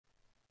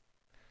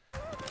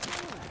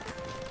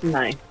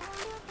Nice.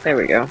 There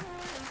we go.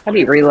 How do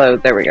you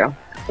reload? There we go.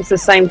 It's the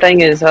same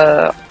thing as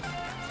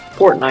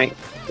Fortnite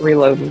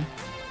reloading.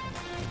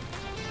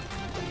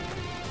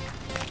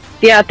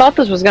 Yeah, I thought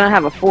this was gonna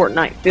have a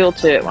Fortnite feel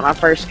to it when I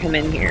first come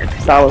in here,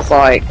 because I was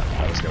like,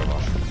 I was going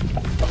off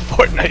a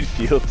Fortnite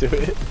feel to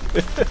it.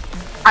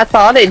 I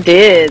thought it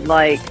did,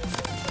 like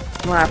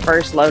when I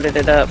first loaded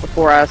it up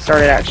before I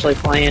started actually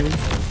playing.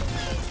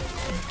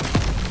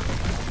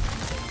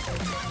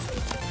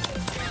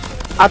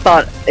 I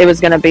thought it was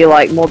gonna be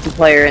like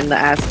multiplayer in the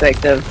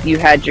aspect of you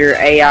had your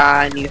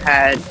AI and you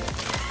had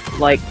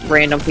like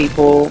random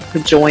people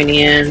could join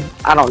in.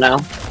 I don't know.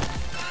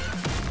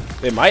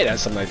 They might have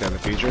something like that in the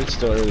future. It's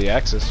still early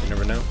access. You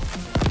never know.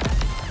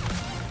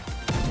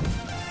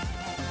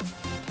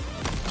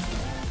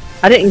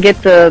 I didn't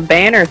get the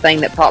banner thing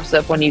that pops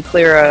up when you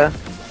clear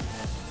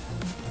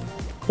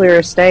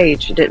a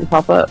stage. It didn't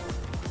pop up.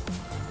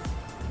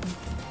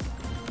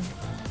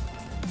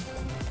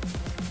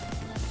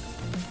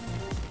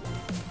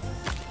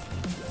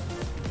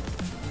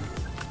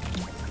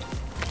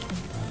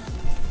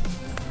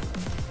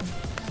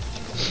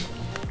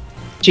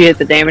 Did you hit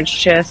the damage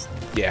chest?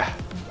 Yeah.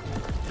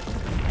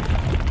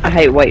 I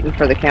hate waiting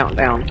for the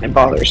countdown. It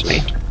bothers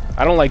me.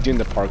 I don't like doing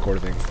the parkour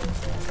thing.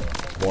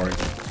 It's boring.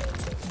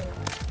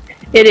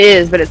 It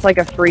is, but it's like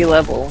a free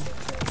level.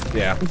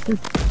 Yeah. You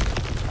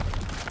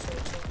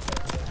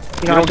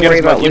don't have to worry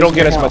about you don't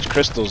get as health. much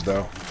crystals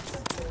though.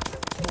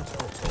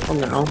 Oh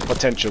no.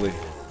 Potentially.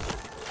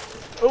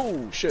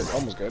 Oh shit!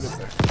 Almost got it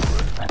there.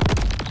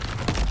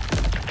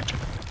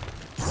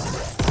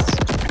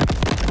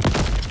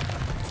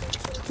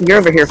 You're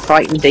over here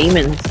fighting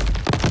demons.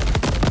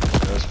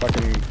 Those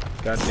fucking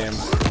goddamn.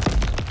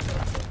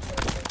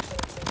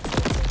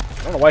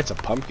 I don't know why it's a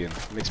pumpkin.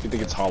 It makes me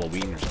think it's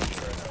Halloween or something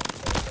right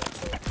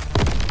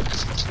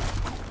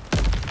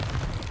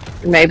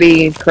now.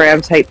 Maybe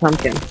crabs hate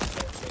pumpkin.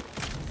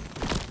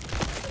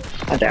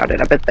 I doubt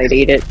it. I bet they'd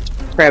eat it.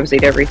 Crabs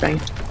eat everything.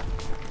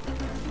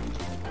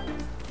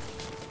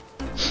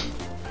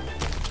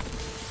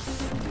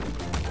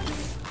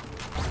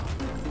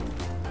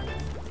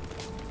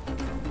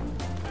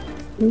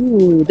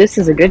 Ooh, this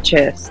is a good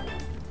chest.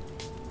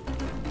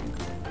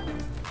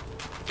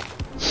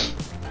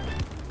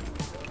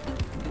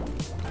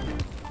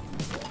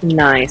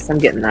 Nice, I'm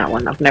getting that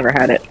one. I've never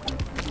had it.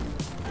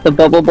 The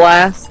bubble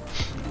blast.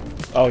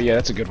 Oh yeah,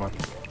 that's a good one.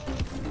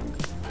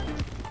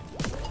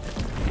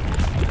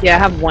 Yeah, I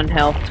have 1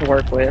 health to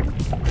work with.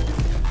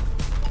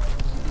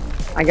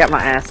 I got my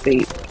ass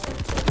beat.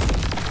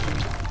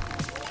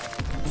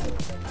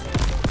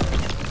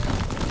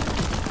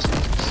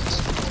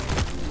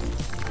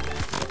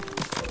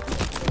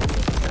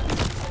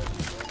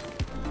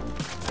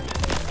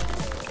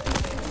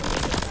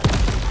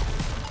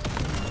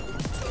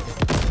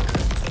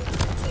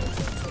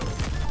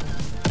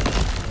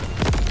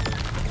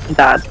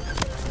 Died.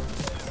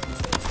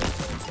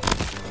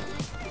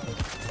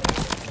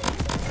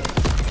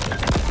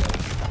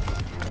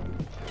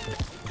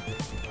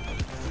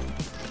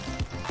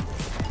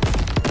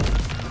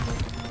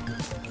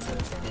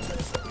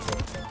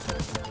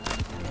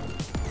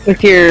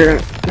 With your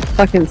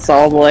fucking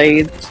saw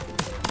blades.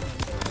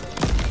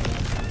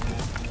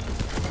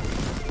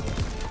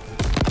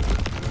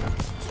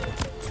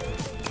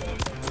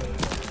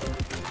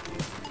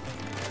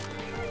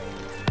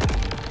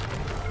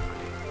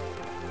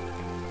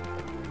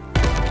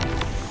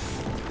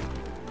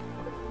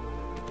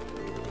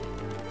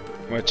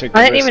 I'm gonna check the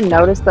I didn't risk. even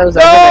notice those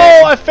No, over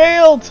there. I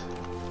failed!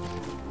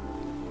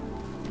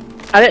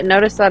 I didn't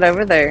notice that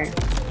over there.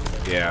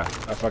 Yeah,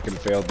 I fucking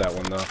failed that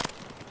one though.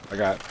 I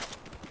got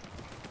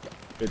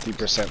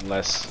 50%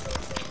 less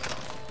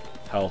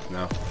health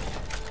now.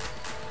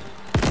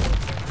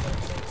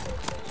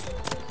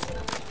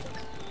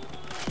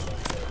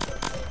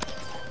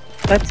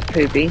 That's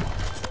poopy.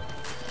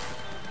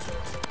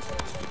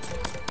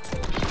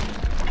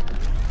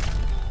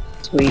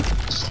 Sweet.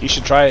 You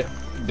should try it.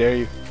 Dare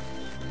you.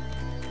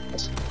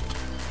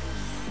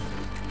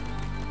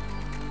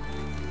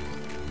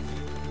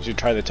 You should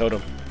try the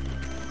totem.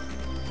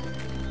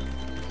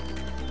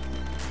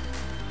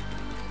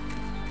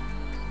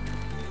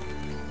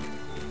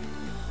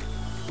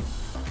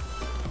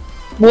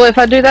 Well, if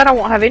I do that, I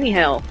won't have any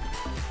health.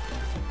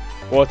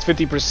 Well, it's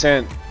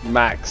 50%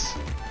 max.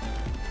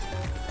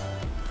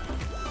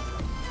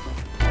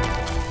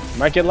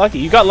 Might get lucky.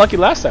 You got lucky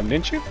last time,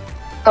 didn't you?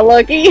 A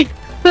lucky.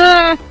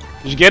 Did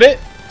you get it?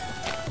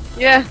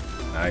 Yeah.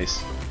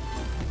 Nice.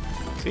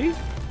 See?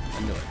 I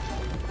knew it.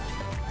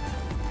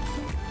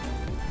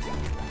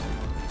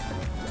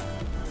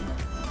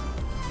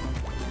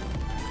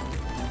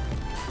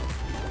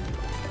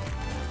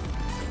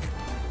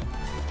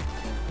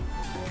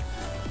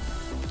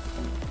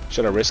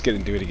 Should I risk it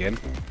and do it again?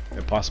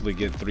 And possibly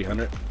get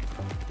 300?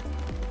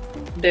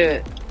 Do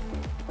it.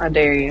 I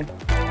dare you.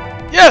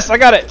 Yes! I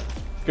got it!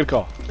 Good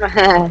call.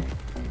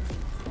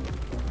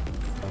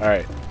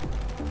 Alright.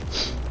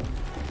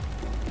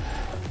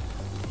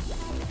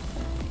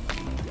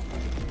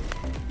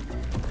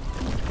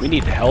 We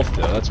need health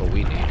though, that's what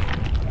we need.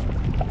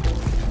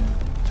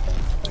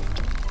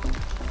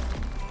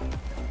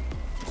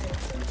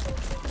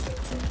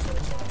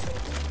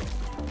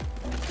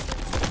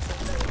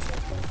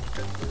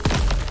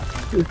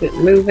 Keep it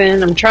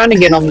moving. I'm trying to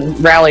get them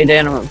rallied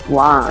in a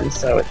line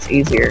so it's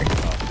easier.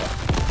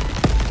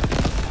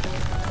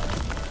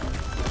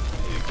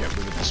 Get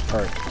rid of this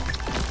part.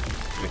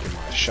 Making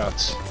my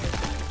shots. I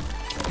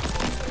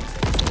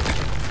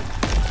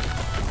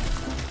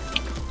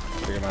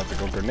think I'm gonna have to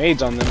go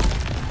grenades on them.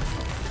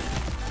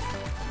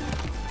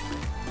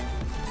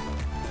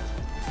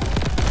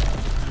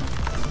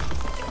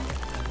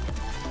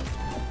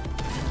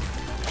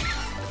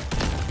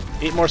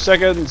 Eight more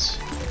seconds.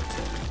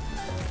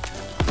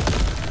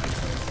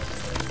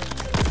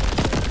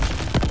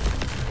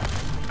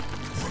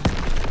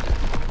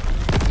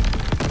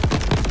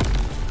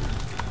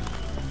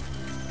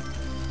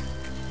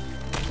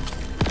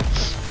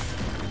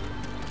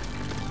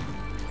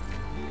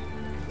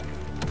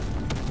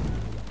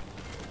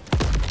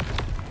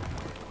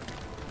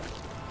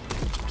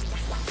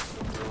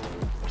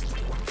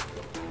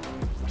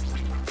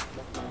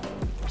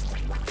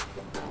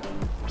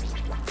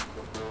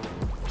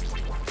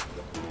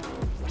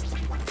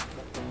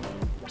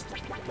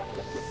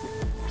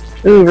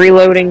 Ooh,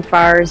 reloading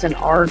fires an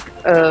arc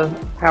of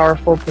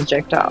powerful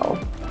projectile.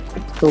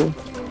 That's cool.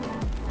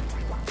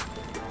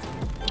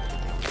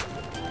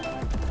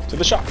 To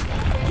the shop.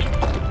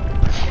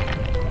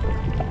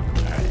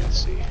 Alright,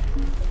 let's see.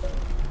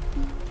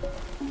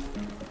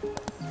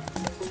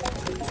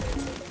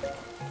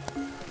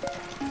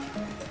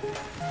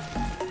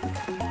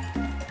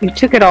 You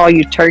took it all,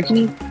 you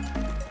turkey.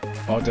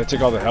 Oh, did I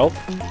take all the health?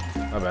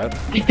 My bad.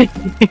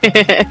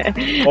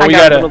 Oh, we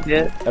got a little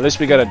bit. At least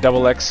we got a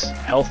double X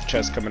health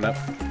chest coming up.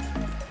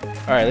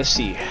 Alright, let's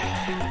see.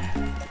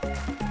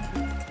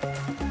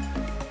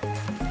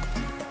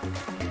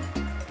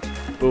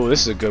 Ooh, this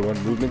is a good one.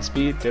 Movement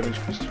speed, damage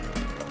crystal.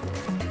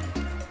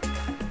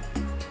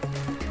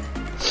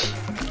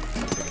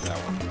 Take that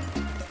one.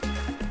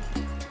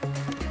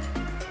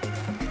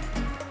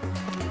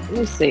 Let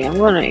me see, I'm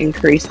going to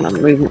increase my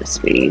movement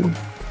speed.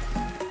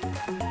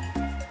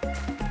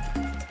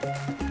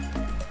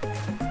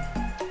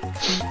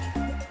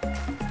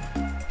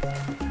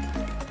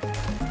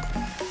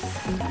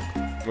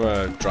 I'm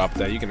gonna drop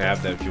that. You can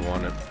have that if you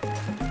want it.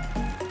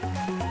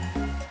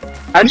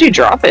 How'd you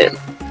drop it?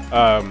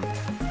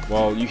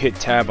 Well, you hit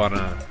tab on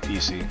a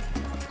PC,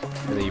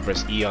 and then you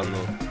press E on the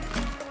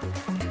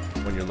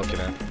when you're looking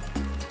at it.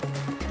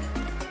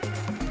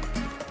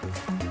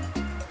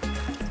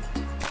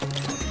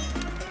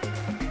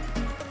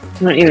 I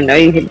don't even know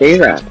you could do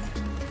that.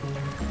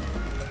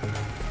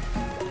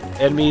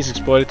 Enemies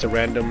exploited to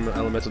random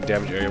elemental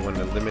damage area when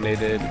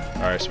eliminated.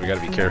 Alright, so we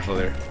gotta be careful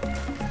there.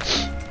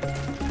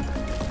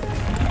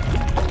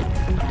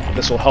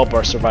 This will help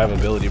our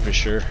survivability for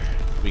sure.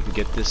 We can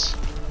get this.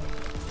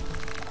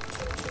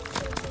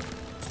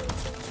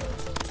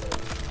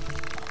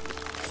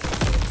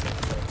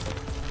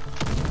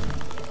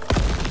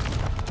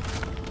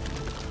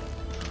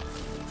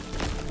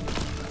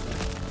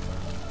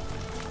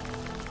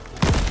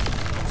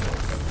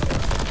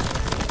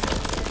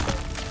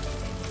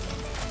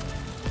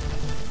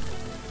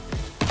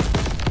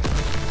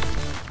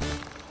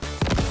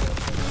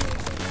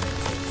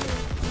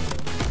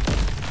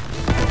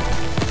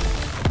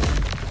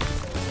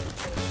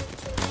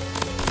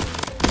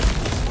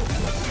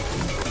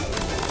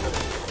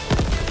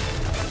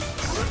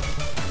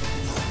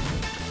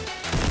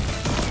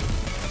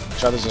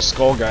 There's a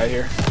skull guy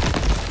here.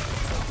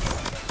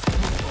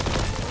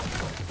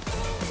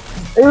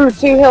 Ooh,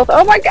 2 health.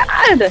 Oh my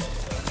god!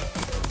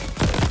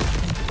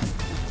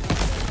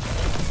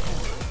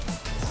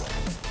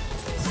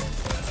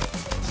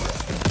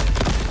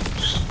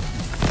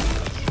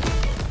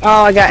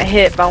 Oh, I got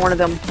hit by one of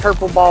them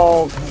purple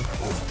balls.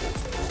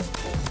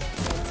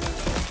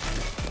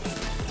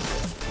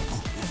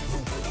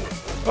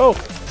 Oh!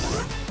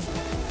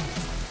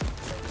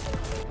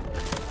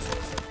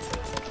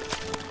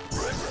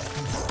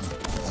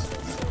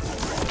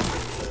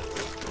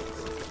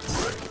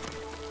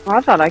 I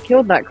thought I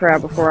killed that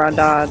crab before I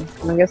died.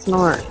 I guess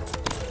not.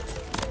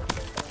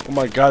 Oh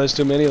my god, there's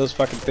too many of those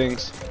fucking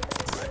things.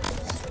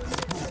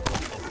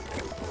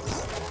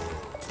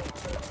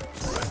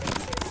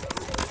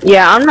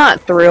 Yeah, I'm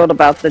not thrilled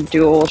about the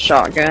dual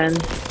shotgun.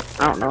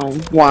 I don't know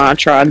why I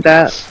tried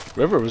that.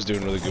 River was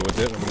doing really good with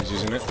it when he was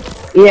using it.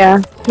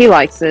 Yeah, he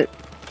likes it.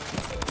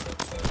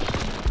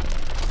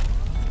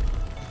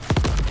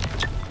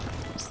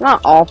 It's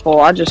not awful,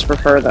 I just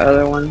prefer the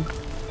other one.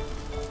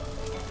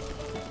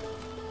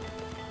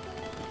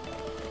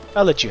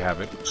 I'll let you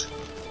have it.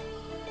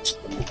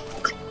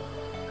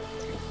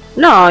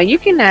 No, you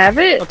can have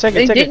it. I'll take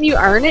it, take Didn't it. you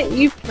earn it?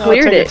 You No,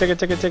 cleared it. Take it,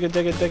 take it, take it,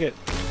 take it, take it.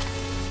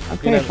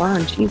 Okay,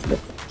 fine.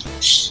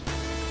 Jesus.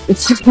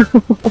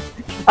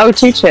 Oh,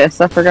 2 chests.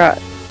 I forgot.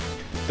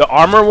 The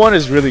armor one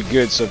is really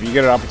good, so if you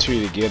get an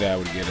opportunity to get it, I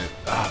would get it.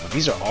 Ah, but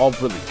these are all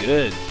really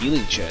good.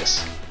 Healing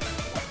chests.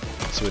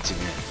 Let's see what's in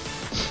here.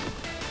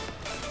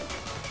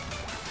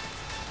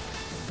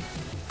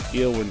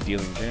 Heal when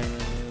dealing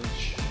damage.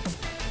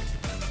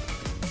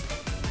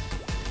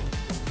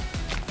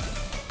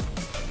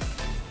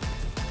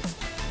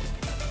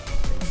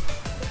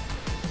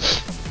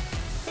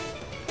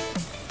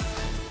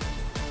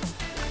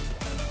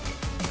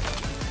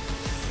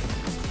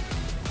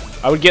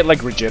 I would get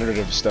like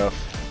regenerative stuff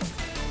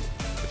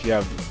if you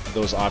have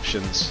those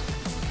options.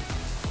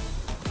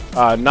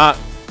 Not.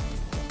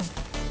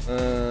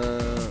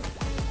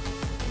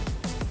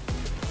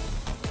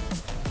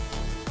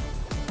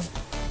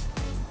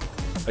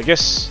 I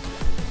guess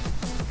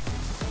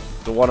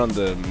the one on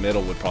the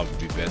middle would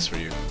probably be best for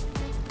you.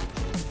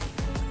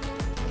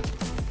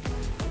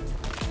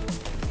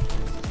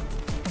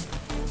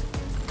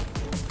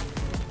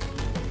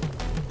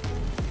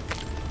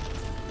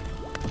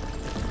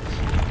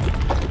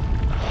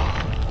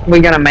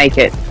 We're gonna make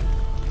it.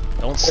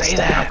 Don't say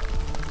that.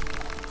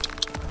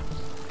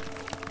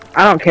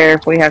 I don't care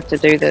if we have to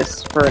do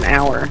this for an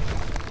hour,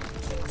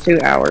 2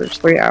 hours,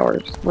 3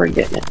 hours. We're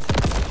getting it.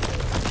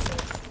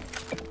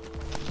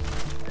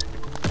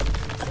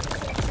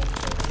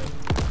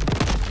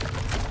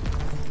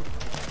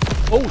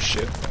 Oh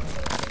shit.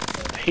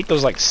 I hate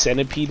those like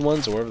centipede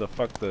ones or whatever the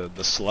fuck the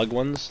slug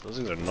ones. Those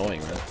things are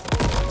annoying, man.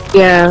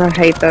 Yeah, I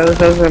hate those.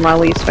 Those are my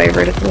least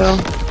favorite as well.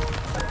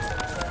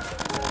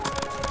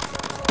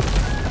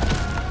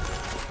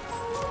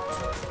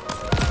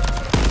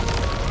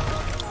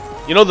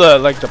 You know the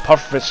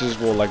pufferfishes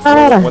will like blow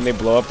up when they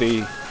blow up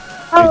they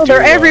Oh,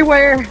 they're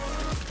everywhere.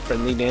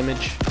 Friendly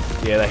damage.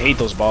 Yeah, I hate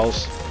those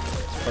balls.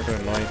 It's fucking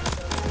annoying.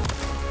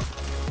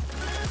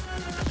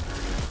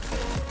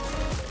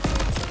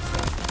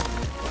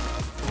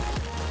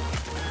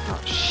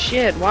 Oh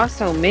shit, why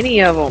so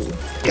many of them?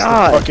 It's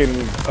God. the fucking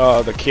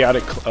the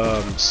chaotic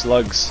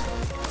slugs.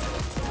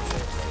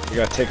 You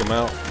gotta take them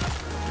out.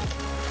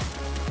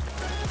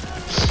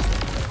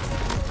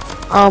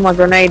 Oh, my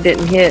grenade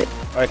didn't hit.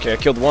 Okay, I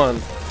killed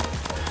one.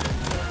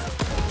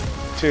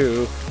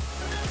 2.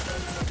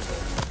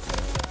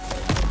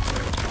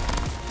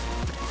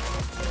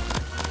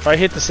 If I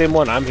hit the same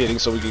one I'm hitting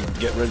so we can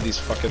get rid of these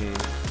fucking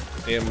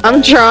damn balls.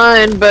 I'm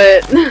trying,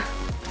 but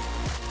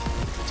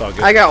It's all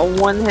good. I got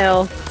 1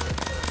 health.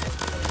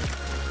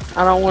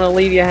 I don't want to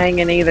leave you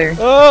hanging either.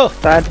 Oh!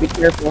 So I have to be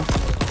careful.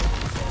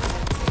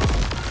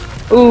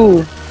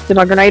 Ooh, did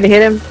my grenade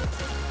hit him?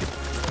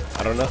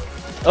 I don't know.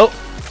 Oh!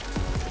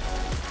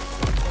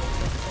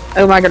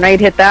 Oh, my grenade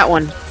hit that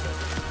one.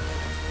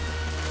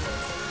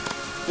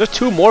 There's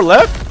 2 more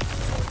left?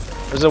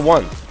 Or is it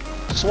 1?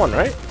 Just 1,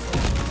 right?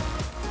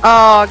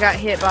 Oh, I got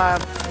hit by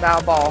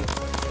a ball.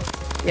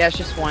 Yeah, it's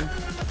just 1.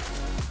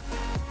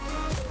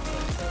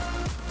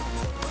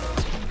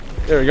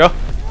 There we go.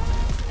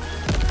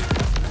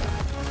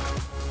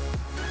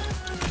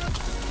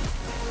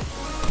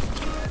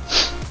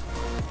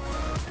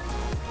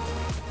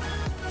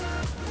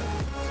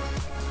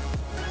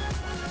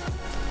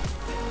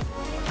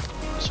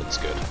 This one's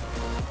good.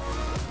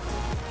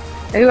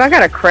 Ooh, I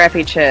got a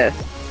crappy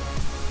chest.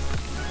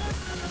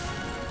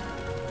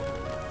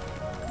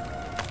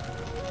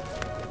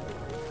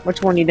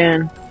 Which one you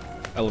doing?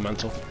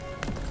 Elemental.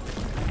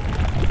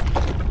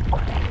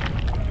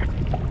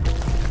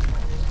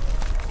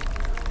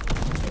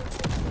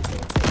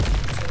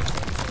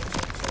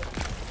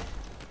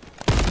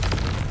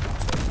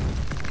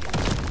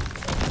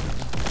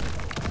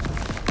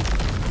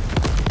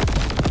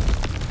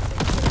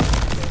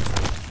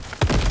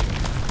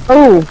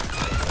 Oh!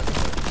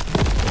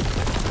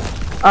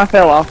 I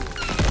fell off.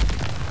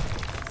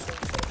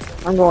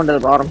 I'm going to the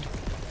bottom.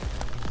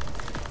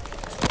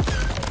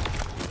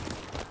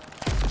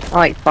 I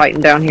like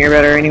fighting down here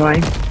better anyway.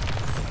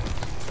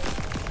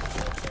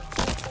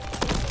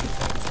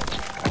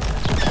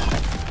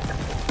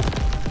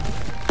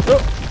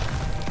 Oh.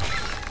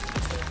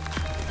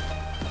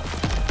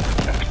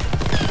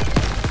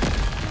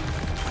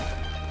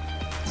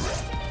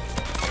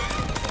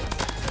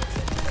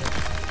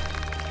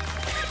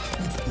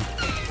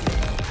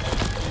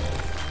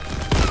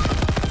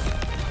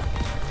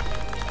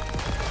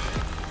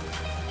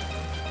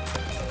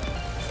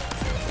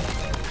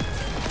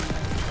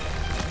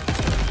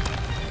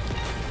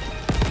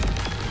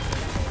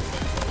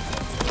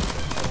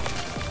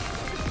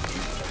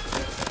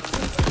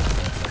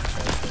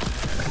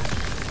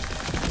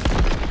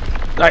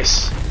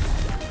 Nice.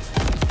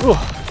 Whew.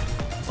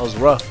 That was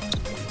rough.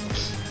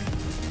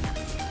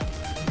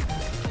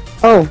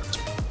 Oh,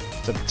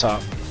 It's at the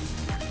top.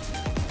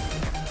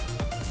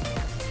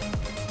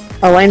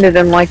 I landed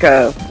in like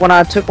a... When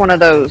I took one of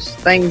those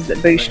things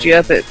that boost you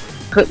up, it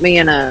put me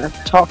in a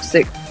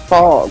toxic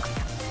fog.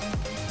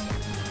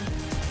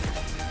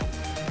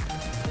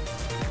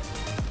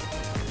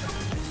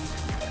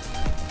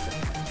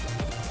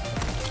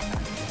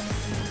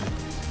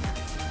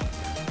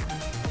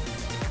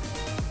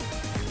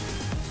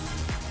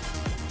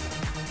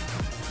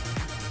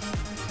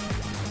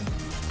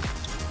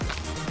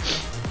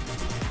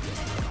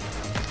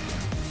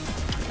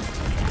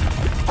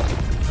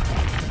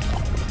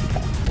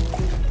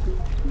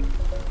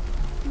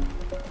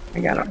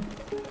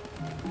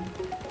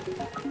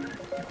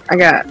 I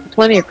got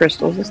plenty of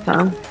crystals this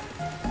time.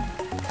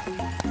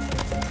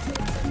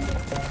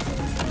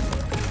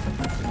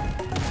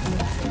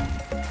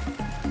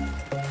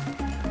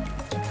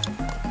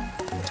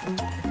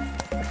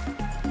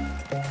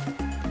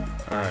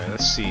 Alright,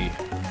 let's see.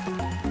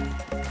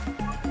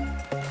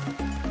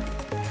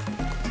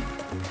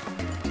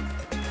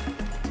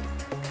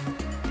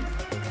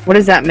 What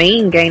does that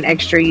mean? Gain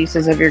extra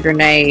uses of your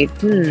grenade.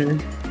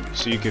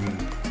 So you can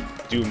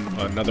do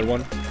another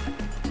one.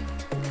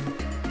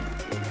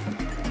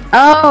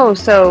 Oh,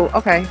 so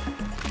okay.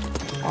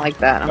 I like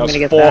that. I'm That was gonna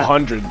get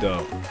 400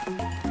 though.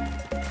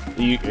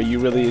 Are you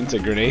really into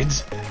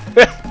grenades?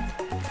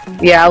 that.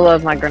 Yeah, I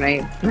love my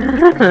grenade.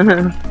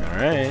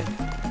 Alright.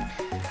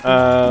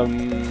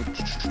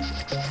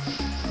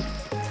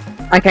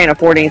 I can't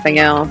afford anything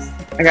else.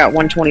 I got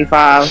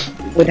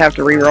 125. We'd have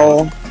to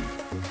re-roll.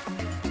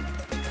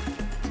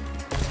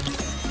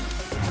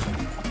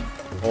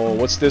 Oh,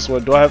 what's this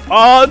one? Do I have?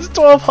 Oh, it's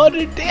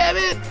 1200. Damn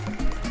it!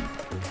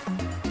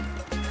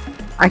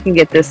 I can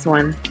get this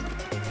one.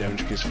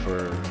 Damage piece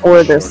for.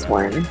 Or this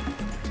one.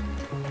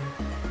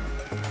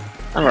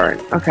 Alright,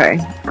 okay.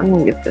 I'm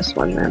gonna get this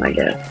one then, I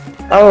guess.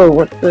 Oh,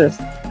 what's this?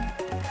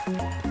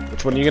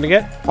 Which one are you gonna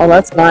get? Oh,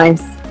 that's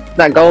nice.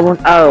 That gold one?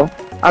 Oh,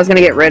 I was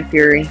gonna get Red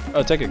Fury.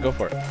 Oh, take it. Go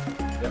for it.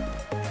 Yep.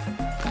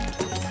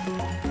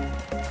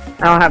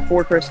 I'll have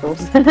 4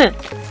 crystals. I'm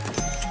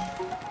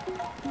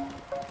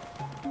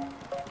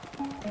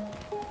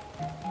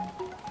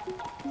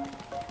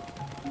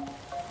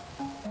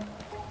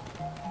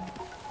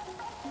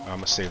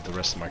gonna save the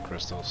rest of my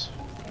crystals.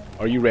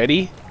 Are you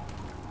ready?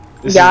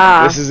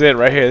 Yeah. This is it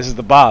right here. This is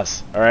the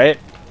boss. All right.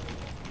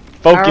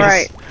 Focus. All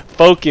right.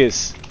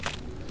 Focus.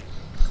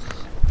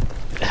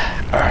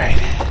 All right.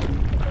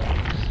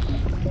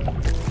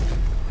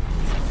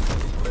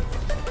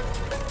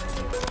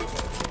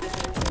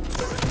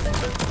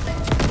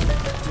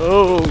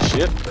 Oh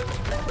shit.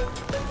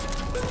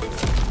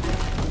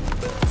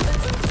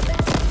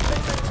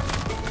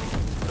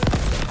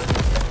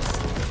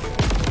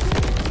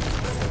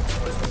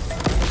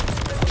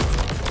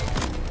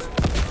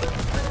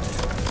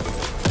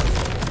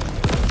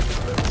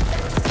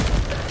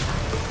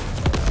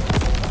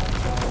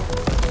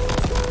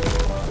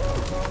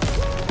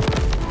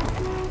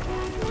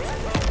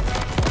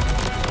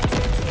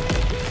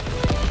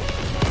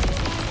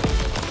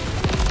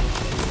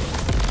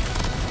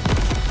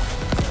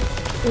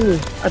 Ooh,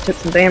 I took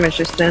some damage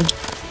just then.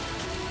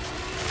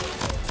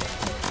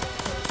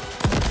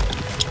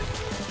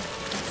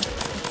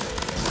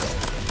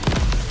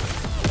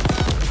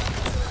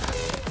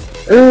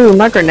 Ooh,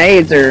 my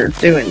grenades are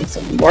doing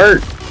some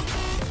work.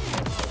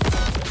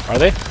 Are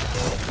they?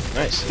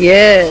 Nice.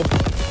 Yeah.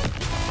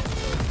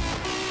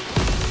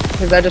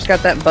 Because I just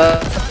got that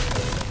buff.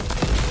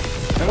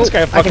 Man, this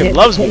guy I can fucking hit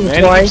loves me, him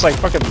man. twice. He's like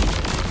fucking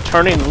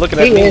turning and looking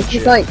at He me. is. And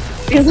He's shit.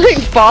 he's like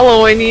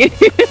following you.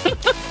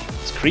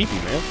 It's creepy,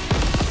 man.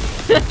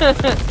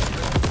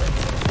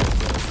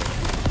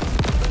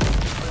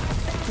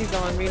 He's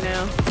on me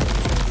now.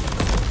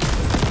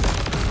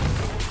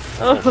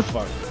 Oh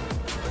fuck.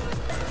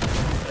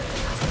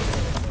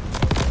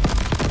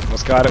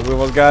 Almost got it. We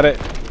almost got it.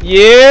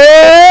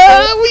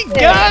 Yeah, we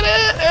got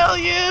it. Hell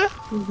yeah.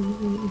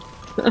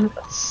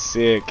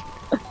 Sick.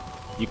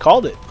 You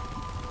called it.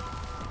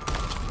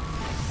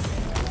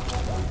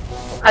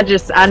 I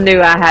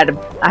knew I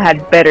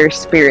had better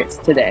spirits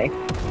today.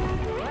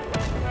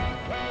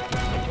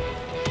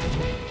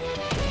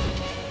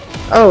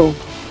 Oh,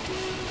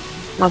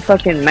 my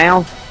fucking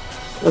mouth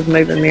was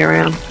moving me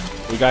around.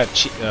 We got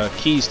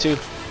keys too.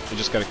 We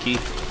just got a key.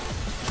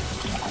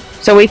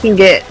 So we can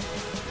get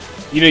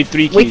You need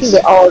 3 keys. we can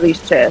get all of these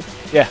chests.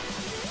 Yeah.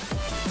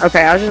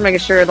 Okay, I was just making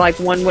sure like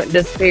one wouldn't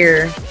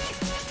disappear.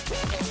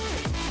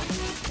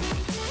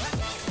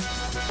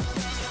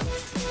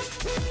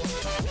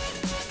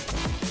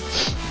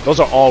 Those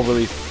are all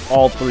 3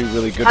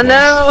 really good I ones.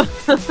 know.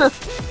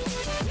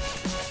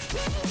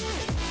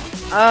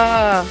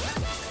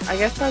 I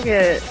guess I'll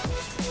get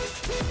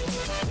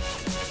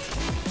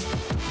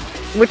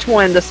which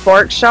one, the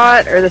spark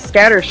shot or the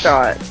scatter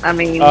shot? I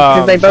mean,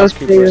 because they both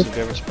do.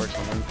 Damage sparks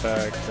on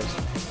impact.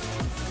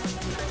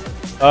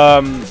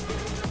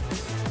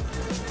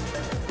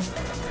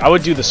 I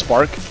would do the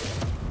spark.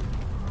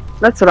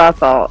 That's what I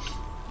thought.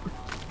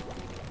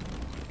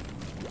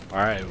 All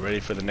right, ready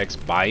for the next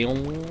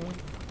biome?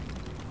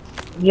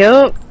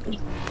 Yup.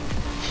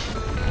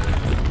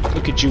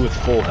 Look at you with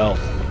full health.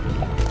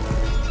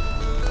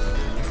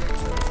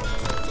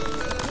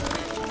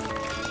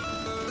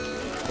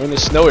 We're in the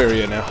snow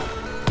area now.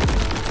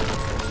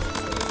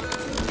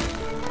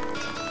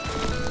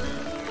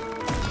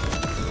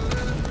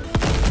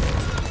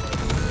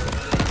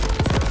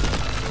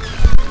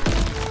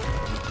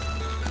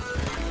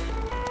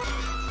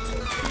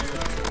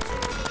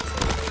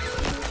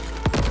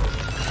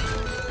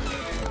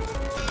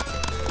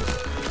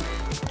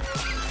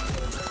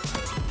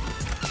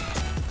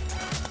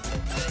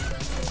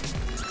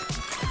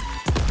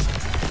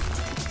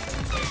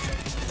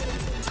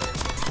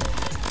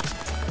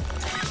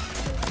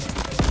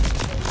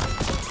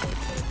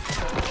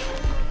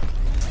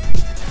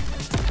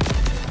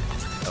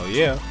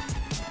 Yeah.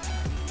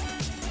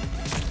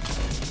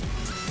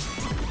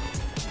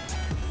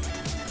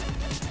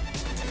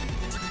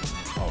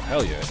 Oh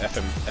hell yeah,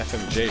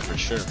 FMJ for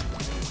sure.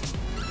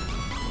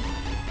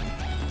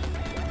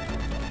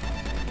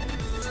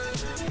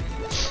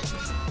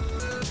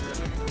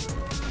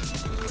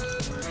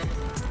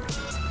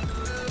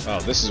 Oh,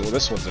 this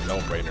one's a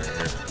no-brainer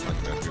here. I'm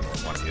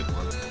gonna want to get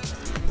one.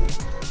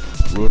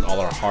 Ruin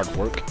all our hard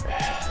work.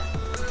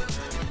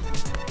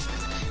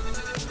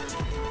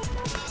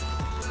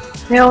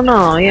 Hell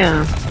no,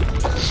 yeah.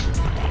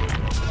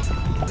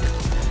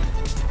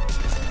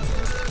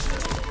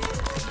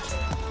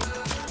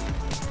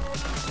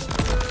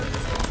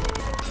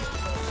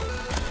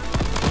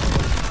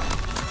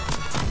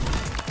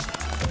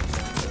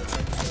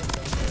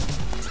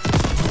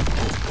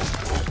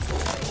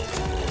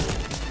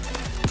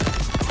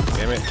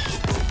 Damn it.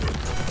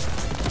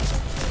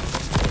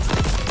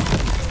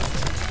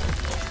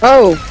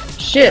 Oh,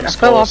 shit, Damn, I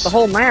fell off skulls. the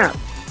whole map.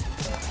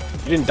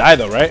 You didn't die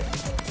though, right?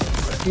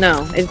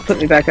 No, it put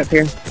me back up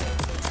here.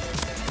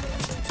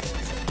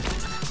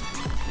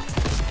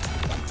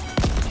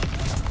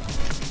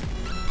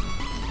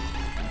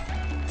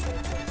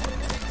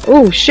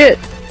 Oh, shit.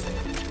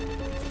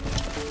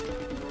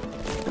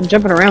 I'm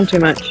jumping around too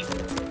much.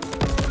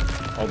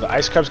 Oh, the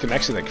ice crabs can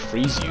actually like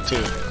freeze you too.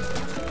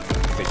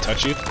 If they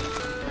touch you.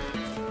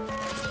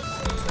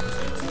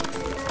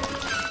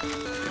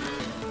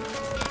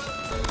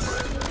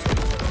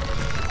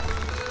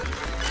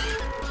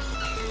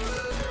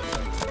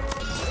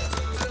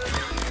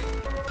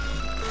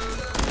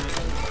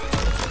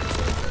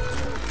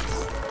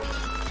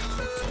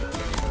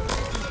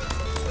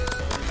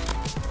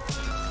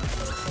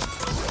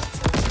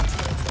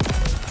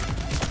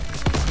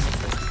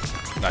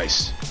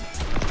 Nice.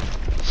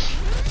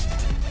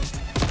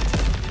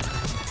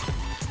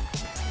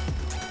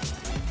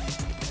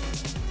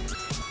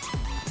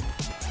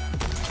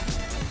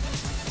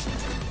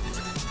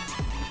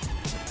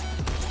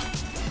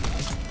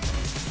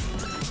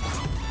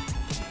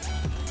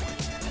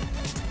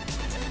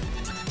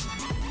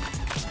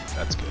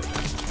 That's good.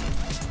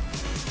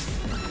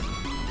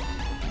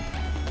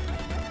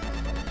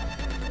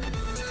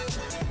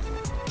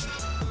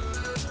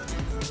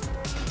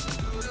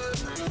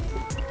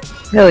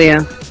 Hell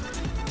yeah.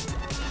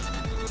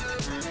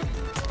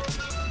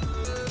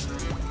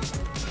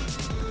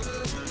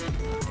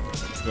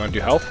 You want to do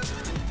health?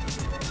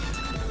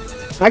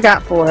 I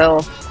got full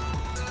health.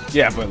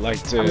 Yeah, but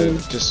like to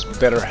just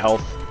better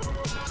health.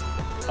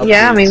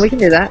 Yeah, I mean, we can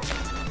do that.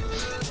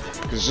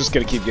 Because it's just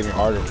gonna keep getting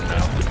harder from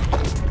now.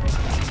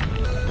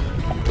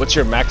 What's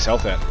your max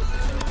health at?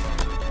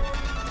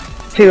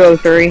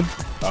 203.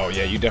 Oh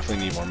yeah, you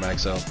definitely need more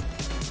max health.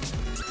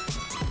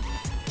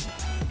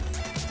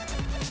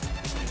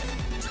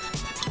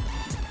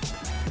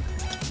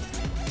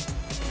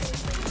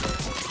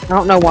 I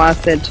don't know why I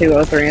said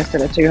 203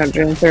 instead of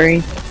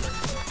 203.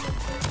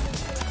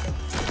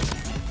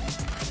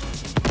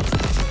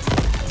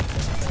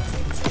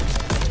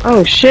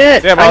 Oh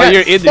shit! Damn, oh,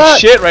 you're in the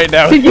shit right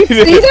now. Did you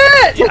see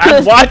that? Yeah,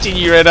 I'm watching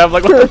you right now. I'm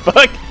like, what the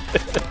fuck?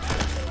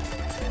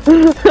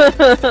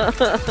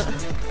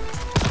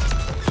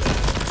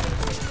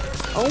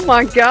 Oh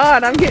my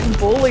god, I'm getting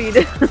bullied.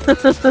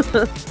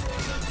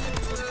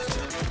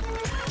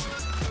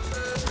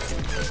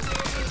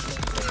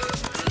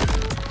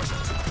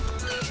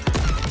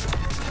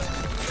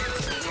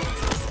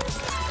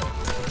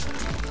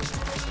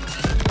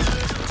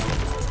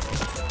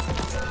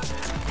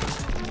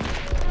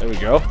 There we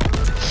go.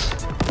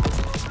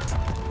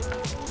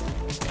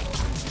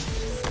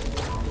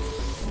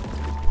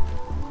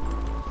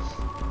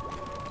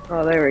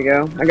 Oh, there we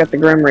go. I got the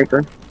Grim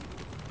Reaper.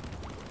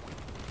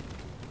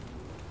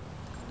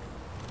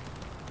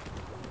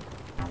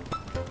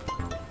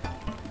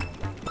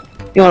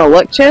 You want a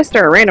luck chest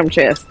or a random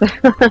chest?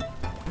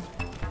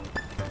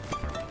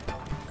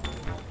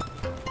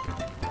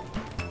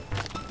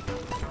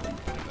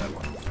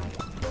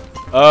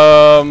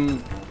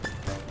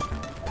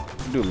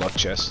 Do luck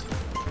chest.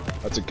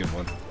 That's a good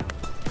one.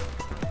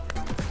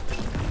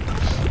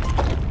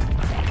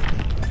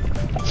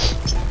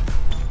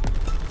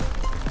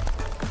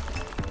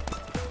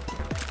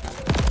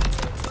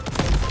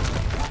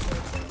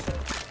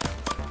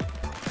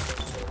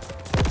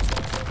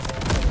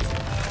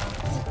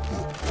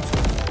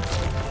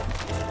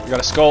 You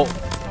got a skull.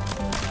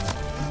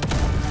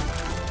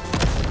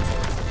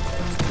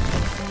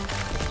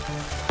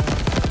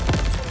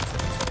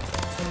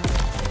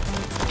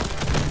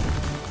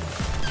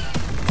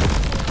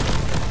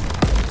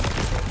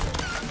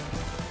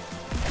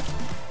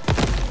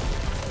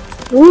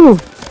 Ooh.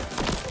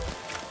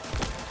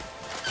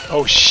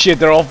 Oh shit,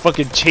 they're all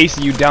fucking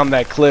chasing you down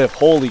that cliff.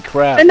 Holy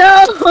crap. I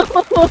know!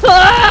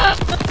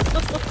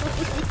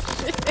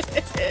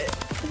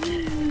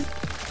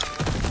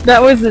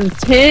 That was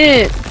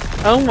intense.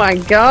 Oh my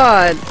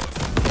god.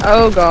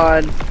 Oh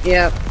god.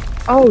 Yep.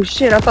 Oh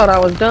shit, I thought I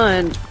was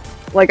done.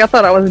 Like, I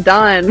thought I was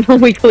dying when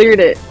we cleared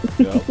it.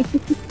 Yep.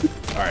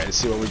 Alright, let's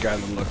see what we got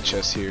in the luck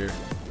chest here.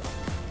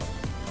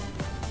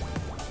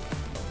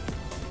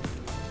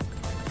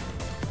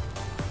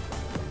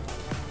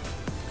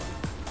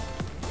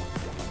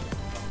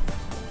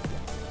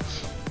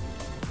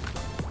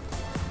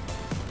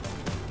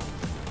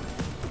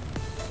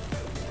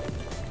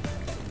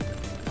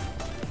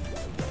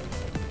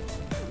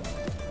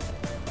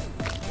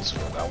 Let's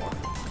roll that one.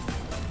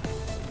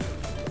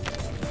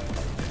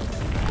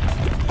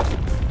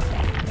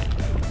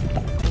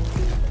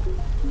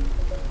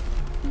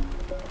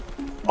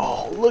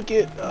 look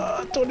at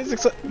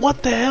 26.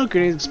 What the hell?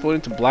 Grenades explode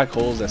into black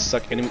holes that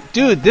suck enemy.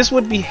 Dude, this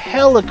would be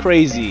hella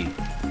crazy.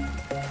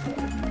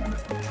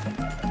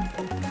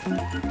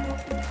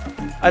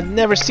 I've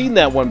never seen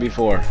that one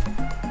before.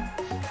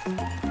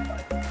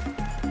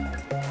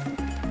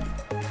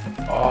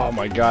 Oh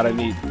my god, I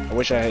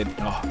wish I had.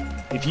 Oh.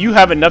 If you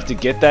have enough to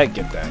get that,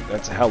 get that.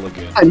 That's hella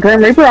good.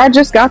 Grim Reaper, I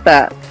just got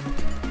that.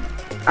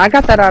 I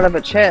got that out of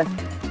a chest.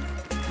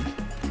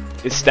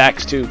 It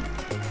stacks too.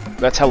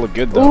 That's hella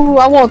good though. Ooh,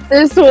 I want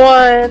this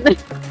one.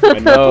 I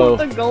know.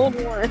 The gold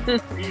one.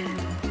 Let's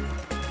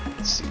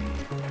see.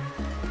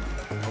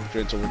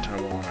 Upgrades over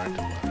time while on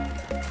active.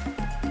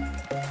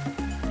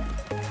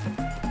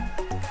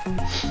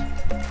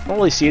 I don't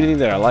really see anything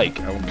that I like.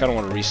 I kind of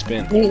want to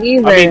respin. Me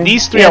either. I mean,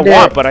 these three I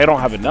want, but I don't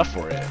have enough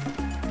for it.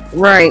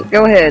 Right,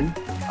 go ahead.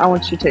 I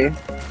want you to.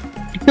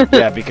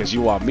 Yeah, because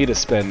you want me to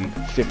spend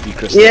 50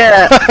 crystals.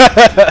 Yeah.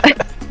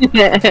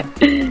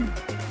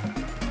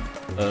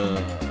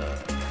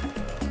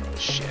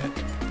 Shit.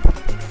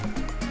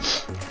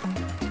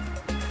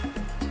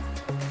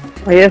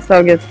 I guess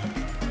I'll get.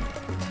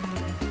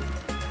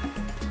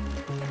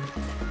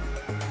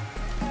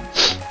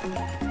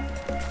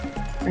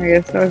 I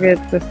guess I'll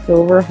get the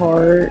silver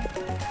heart.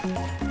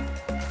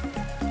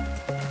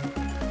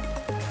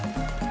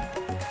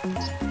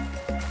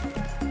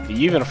 Can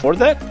you even afford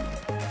that?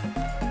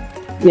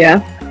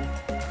 Yeah.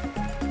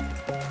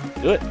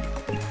 Do it.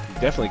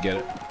 Definitely get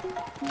it.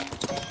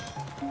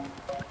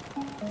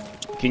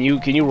 Can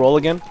you roll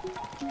again?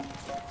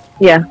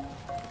 Yeah.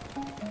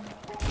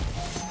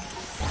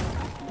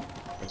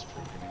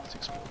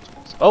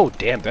 Oh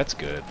damn, that's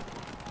good.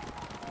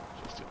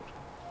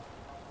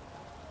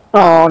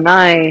 Oh,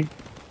 nice.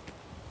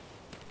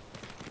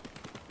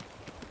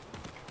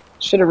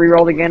 Should have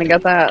re-rolled again and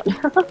got that.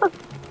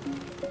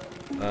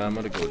 I'm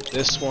gonna go with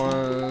this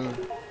one.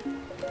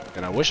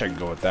 And I wish I could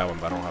go with that one,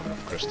 but I don't have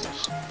enough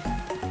crystals.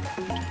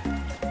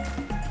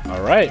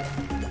 Alright.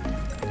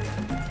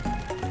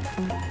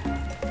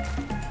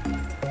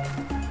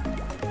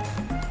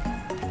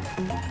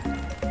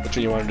 Which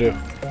one you want to do?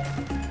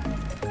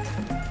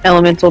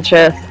 Elemental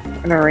chest,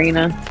 an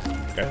arena.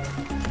 Okay.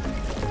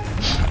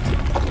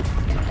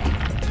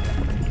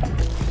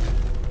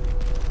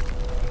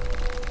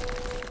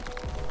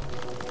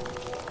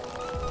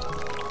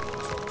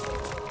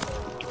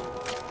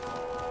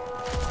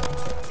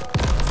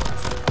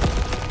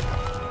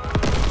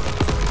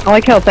 I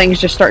like how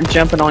things just start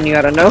jumping on you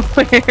out of nowhere.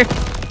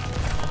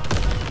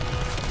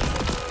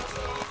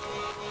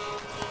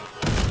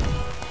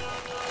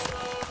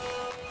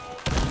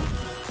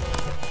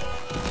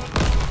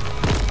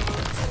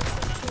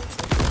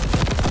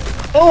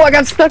 Oh, I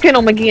got stuck in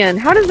them again.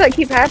 How does that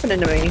keep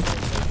happening to me?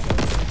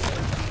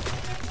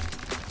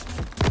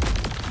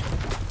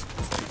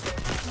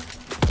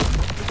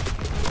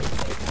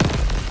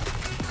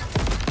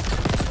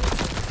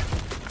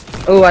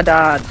 Oh, I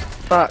died.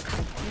 Fuck.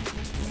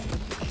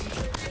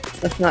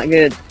 That's not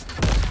good.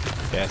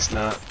 Yeah, it's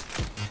not.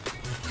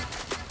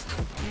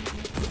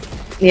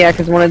 Yeah,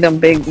 because one of them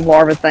big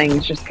larva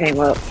things just came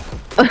up.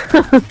 Oh,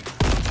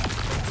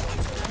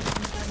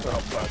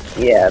 fuck.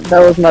 Yeah,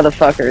 those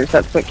motherfuckers.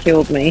 That's what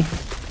killed me.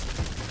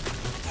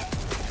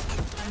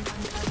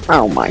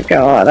 Oh my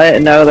god, I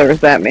didn't know there was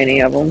that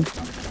many of them.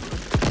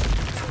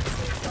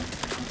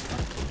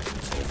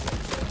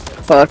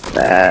 Fuck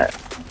that.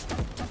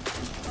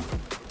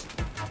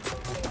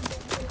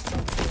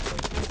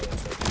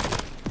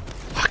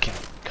 Fucking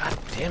god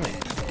damn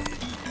it.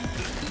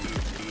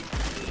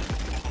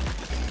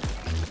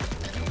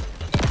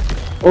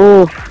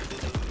 Oof.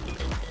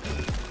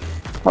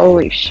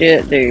 Holy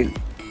shit, dude.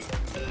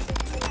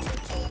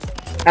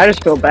 I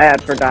just feel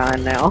bad for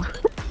dying now.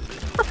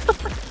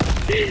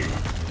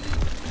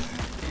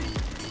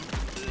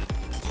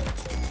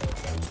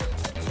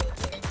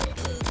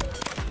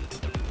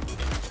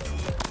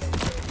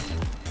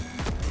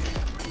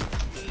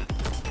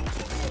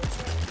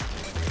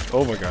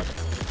 Oh my god.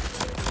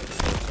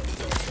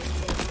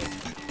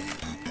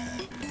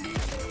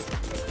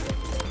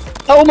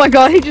 Oh my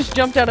god, he just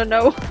jumped out of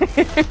nowhere.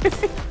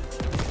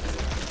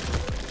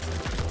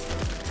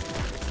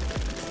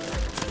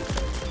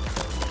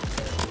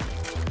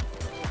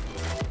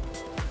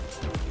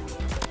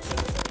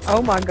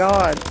 Oh my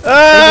god.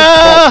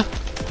 Ah!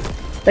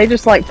 They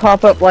just like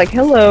pop up like,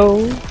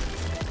 hello.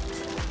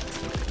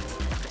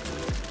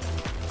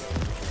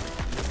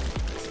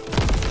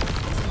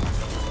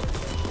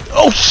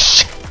 Oh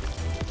shit!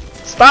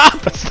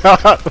 Stop!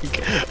 Stop!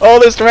 Oh,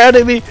 they're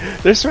surrounding me!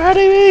 They're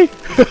surrounding me!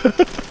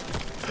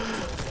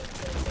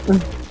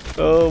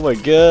 Oh my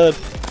god.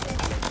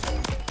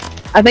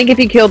 I think if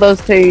you kill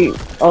those two,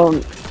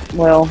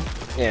 well,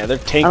 Yeah, they're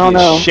I tanky don't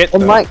know. as shit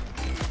though.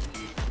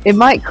 It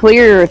might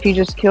clear if you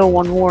just kill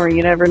one more,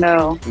 you never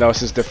know. No, it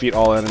says defeat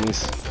all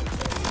enemies.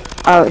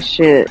 Oh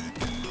shit.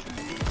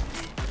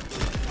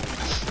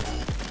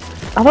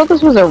 I thought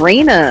this was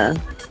arena.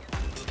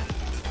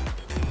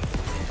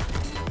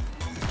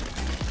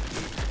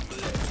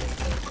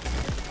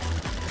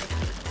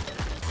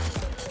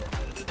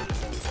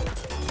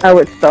 Oh,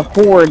 it's the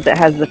horde that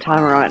has the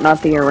timer on it,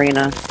 not the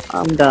arena.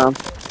 I'm dumb.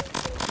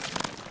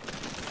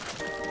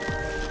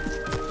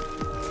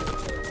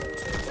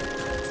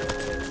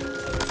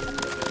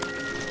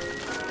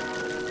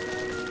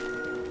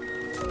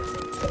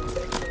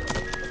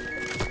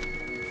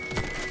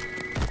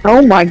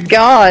 Oh my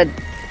god!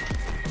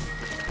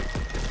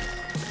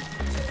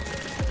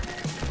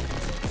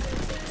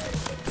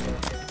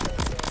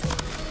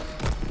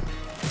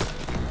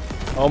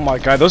 Oh my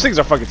god, those things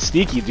are fucking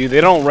sneaky, dude. They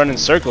don't run in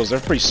circles. They're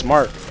pretty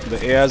smart.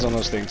 The AIs on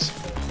those things.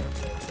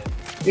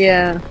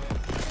 Yeah.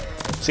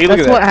 See, look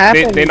That's at what that.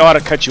 happened. They know how to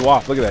cut you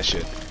off. Look at that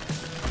shit.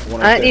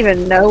 I didn't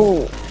even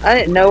know. I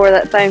didn't know where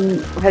that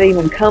thing had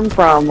even come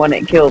from when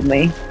it killed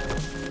me.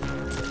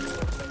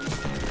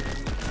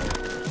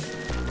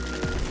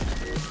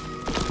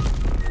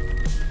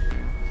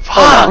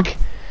 Fuck!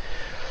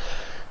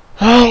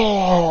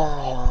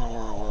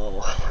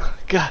 Oh,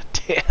 god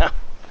damn.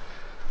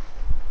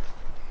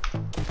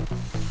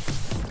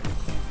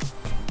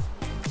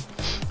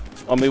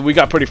 I mean, we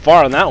got pretty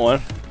far on that one.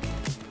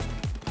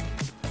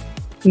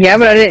 Yeah,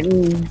 but I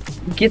didn't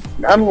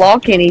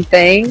unlock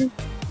anything.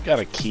 Got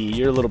a key.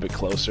 You're a little bit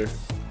closer.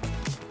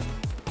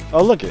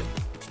 Oh, look it.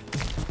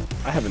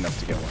 I have enough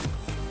to get one.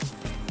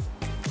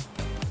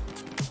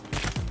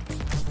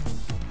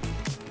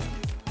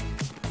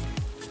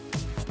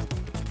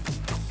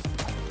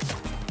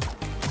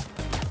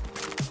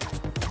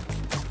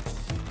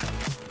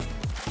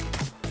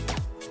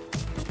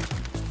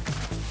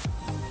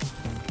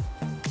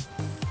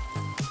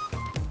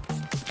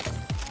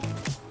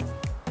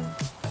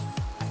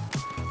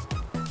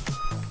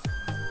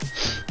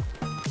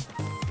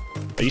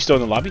 Are you still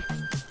in the lobby?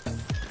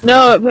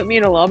 No, it put me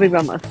in a lobby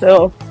by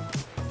myself.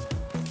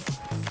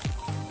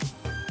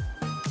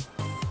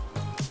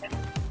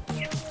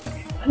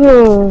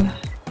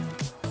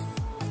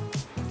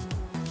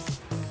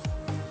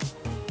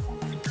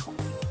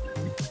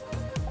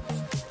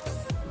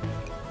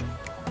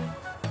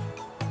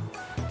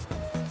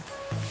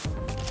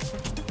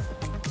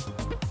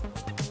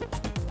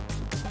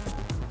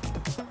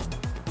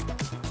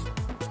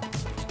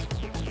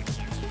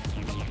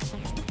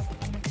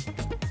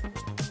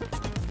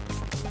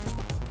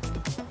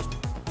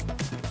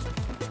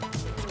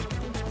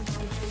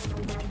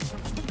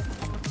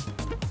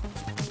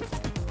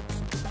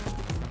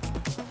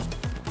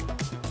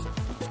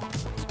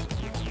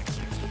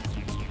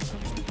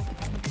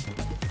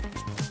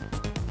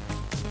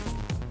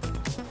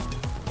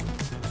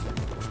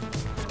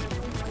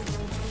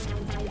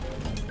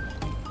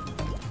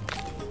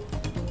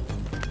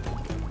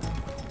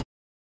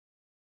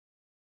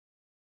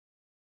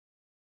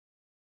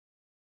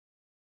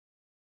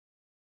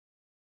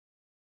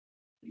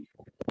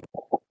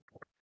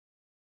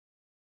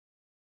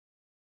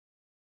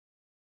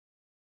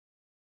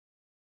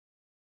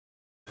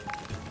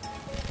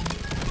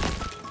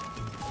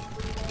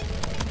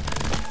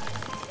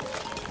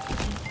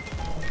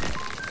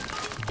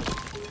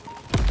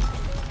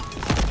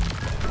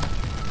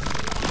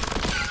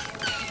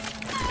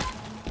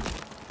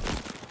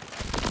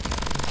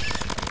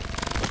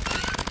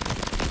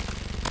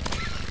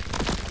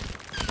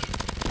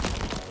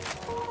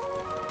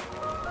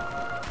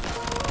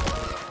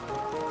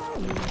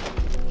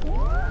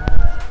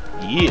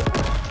 Yeah.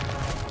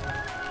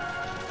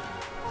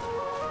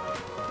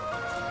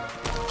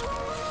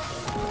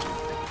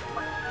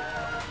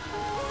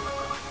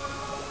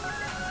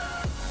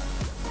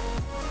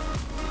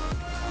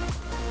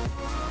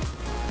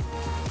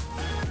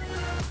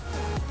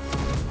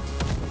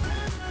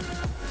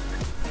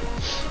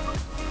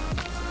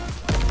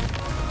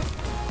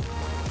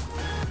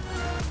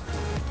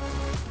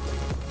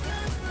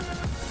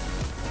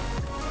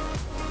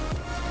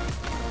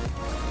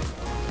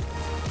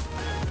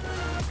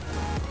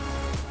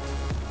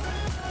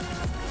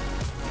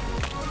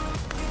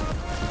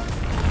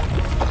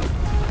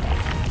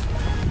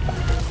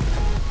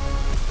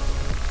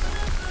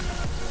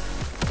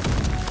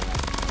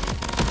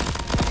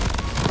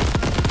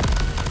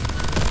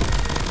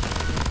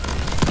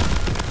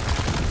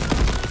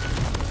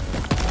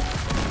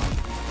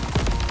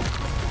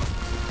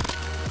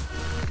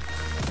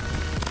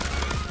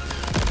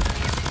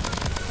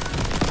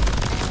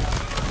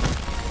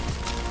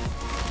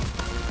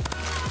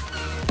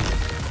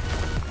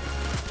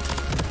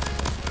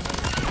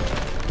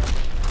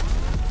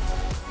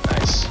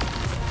 Nice.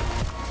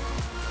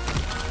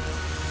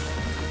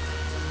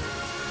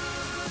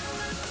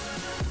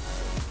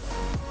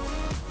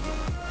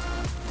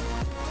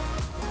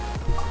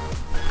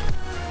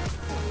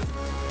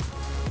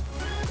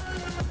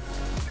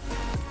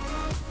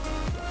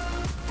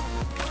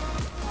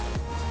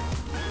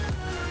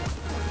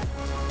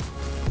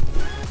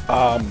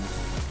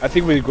 I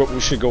think we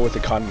should go with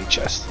economy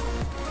chest.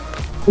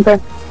 Okay.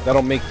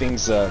 That'll make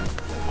things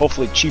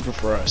hopefully cheaper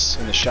for us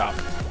in the shop.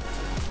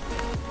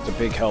 It's a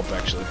big help,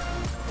 actually.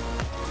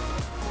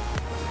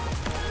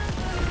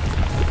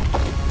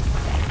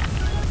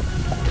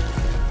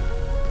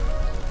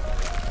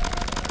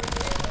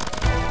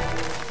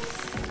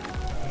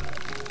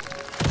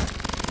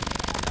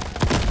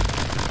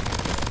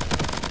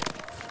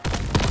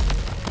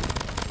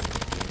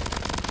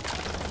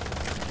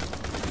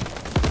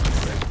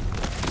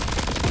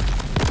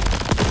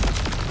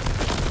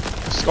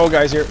 Skull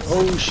guys here.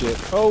 Oh shit.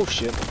 Oh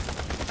shit.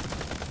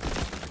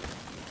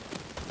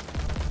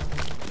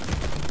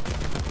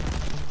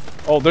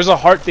 Oh, there's a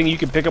heart thing you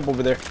can pick up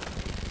over there.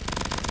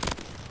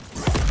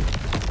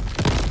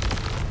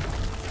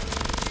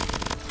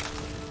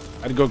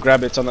 I'd go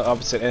grab it. It's on the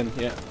opposite end.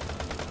 Yeah.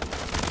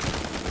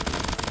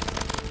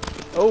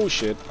 Oh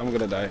shit. I'm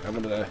gonna die. I'm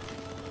gonna die.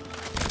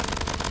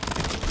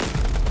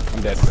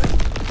 I'm dead.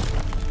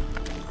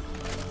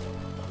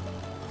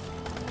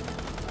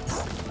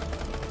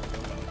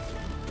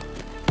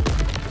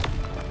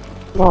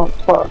 Oh,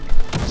 fuck.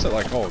 What's it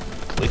like all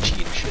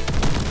glitchy and shit?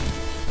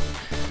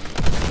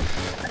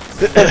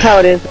 That's how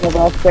it is whenever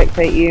I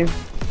spectate you.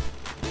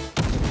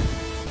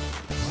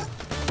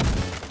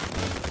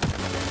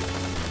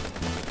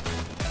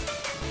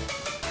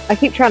 I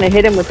keep trying to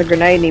hit him with the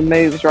grenade and he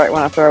moves right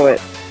when I throw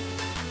it.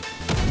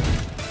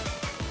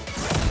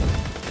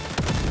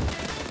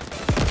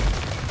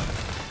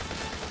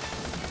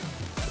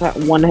 That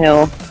one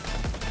health.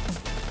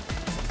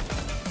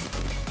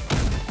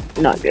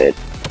 Not good.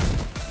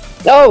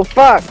 Oh,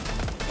 fuck!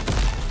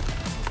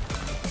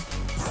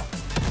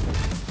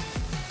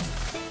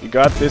 You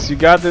got this, you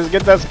got this,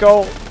 get that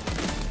skull!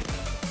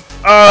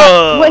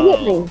 Oh! What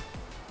hit me?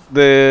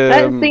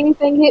 That same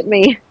thing hit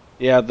me.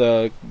 Yeah,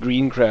 the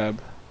green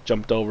crab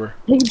jumped over.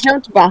 He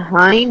jumped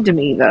behind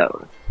me,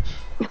 though.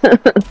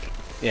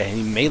 Yeah,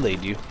 he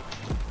meleeed you.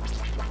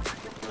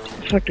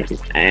 Fucking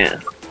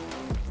ass.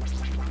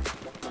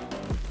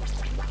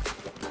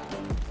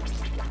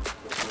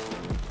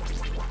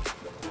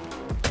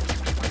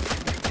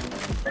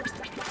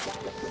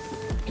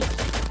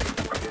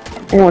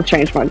 I'm gonna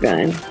change my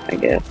gun, I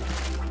guess.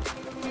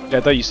 Yeah, I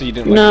thought you said you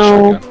didn't like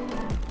the shotgun.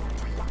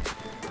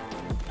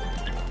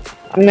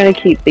 I'm gonna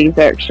keep these,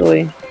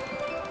 actually.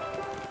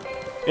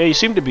 Yeah, you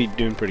seem to be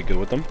doing pretty good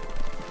with them.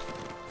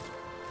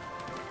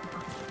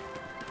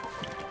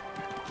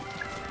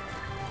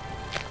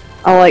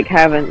 I like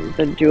having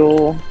the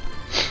dual.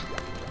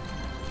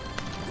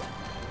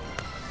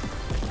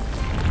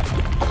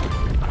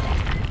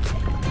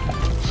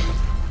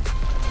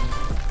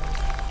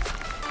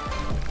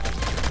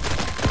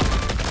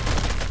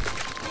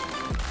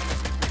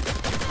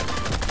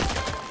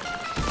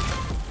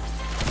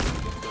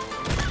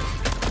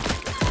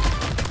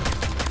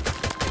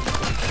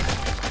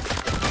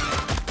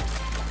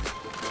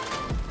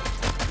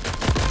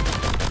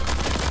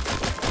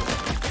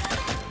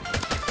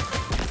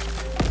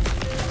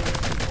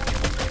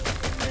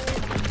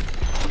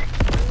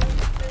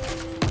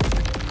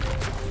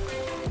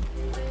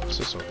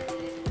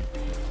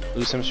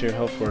 Lose some your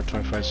health for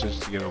 25 cents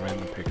to get a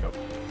random pickup.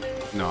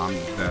 No,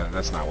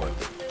 that's not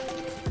worth it.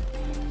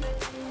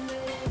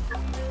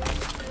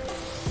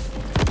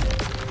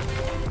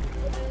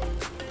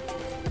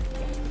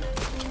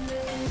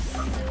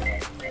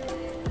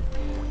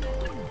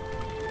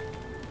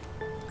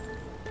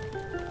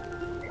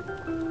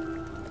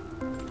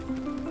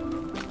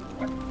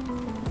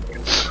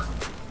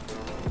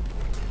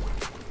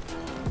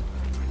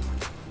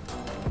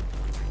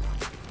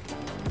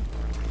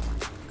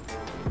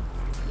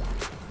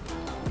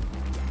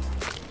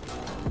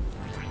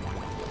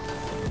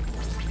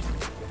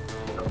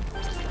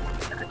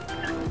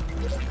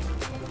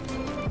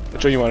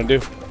 Which one you want to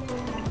do?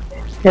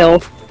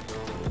 Health.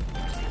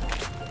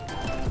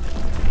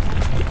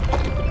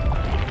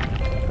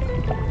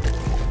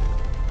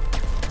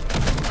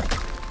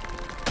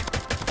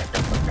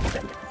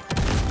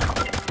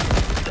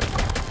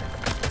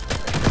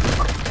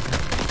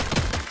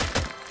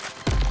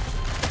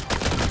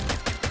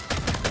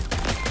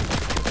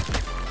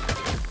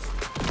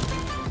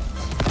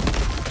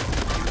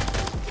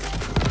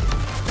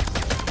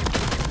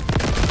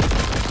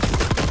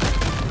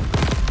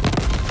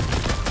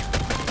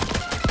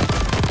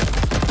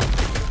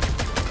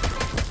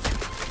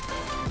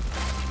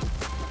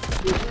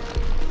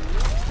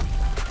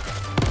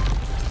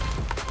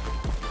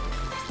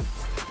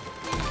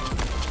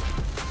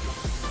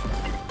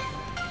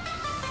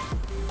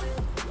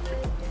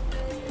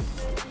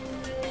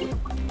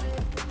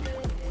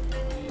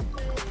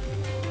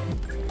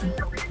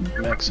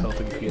 Max health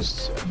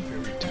increased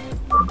every time.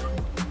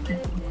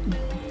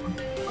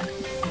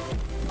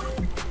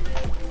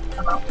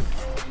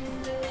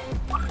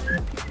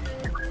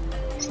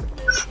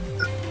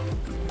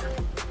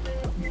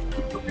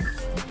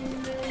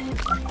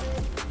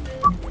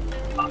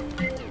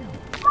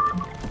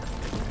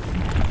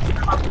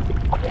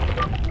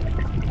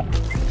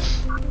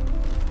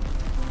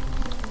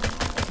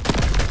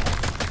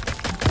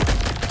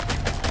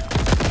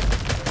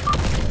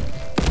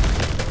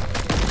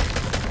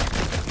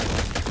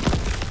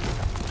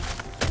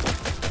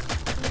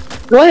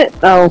 What?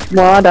 Oh,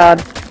 well, I died.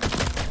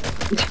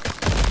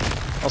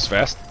 That was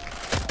fast.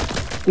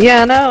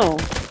 Yeah, I know.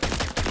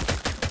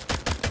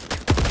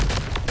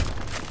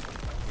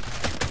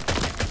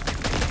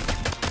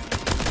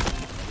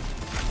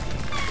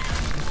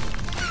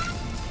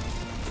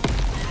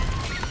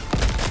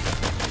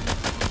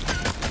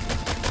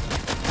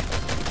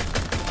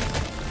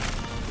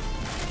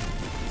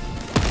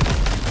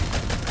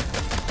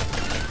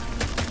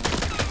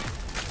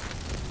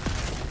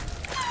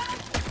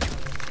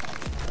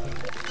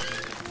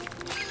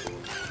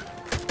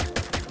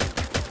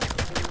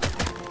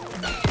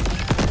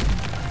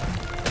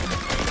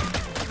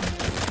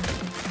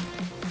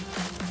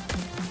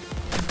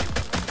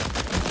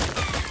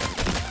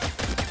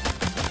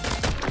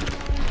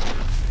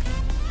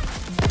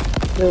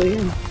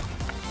 billion.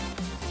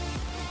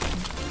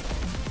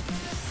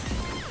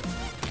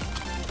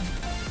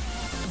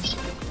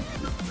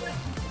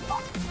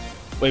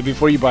 Wait,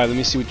 before you buy, let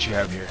me see what you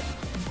have here.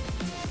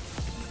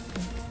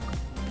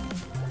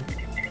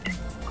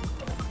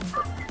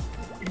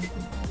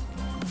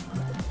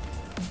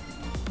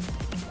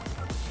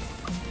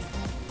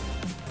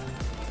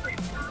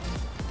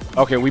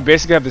 Okay, we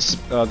basically have this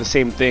the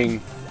same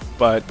thing,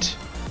 but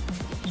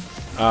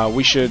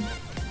we should.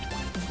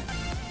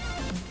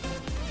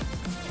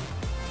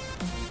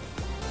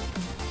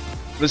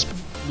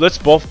 Let's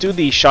both do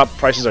the shop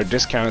prices are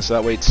discounted, so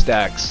that way it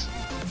stacks.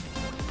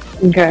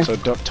 Okay. So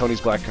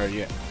Tony's black card,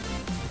 yeah.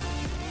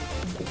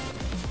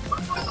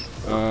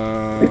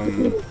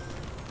 You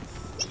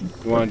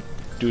want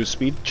to do a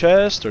speed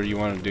chest, or you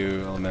want to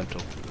do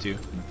elemental too?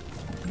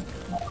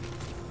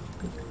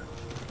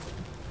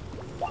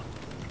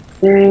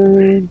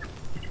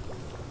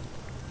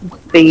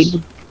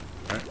 Speed.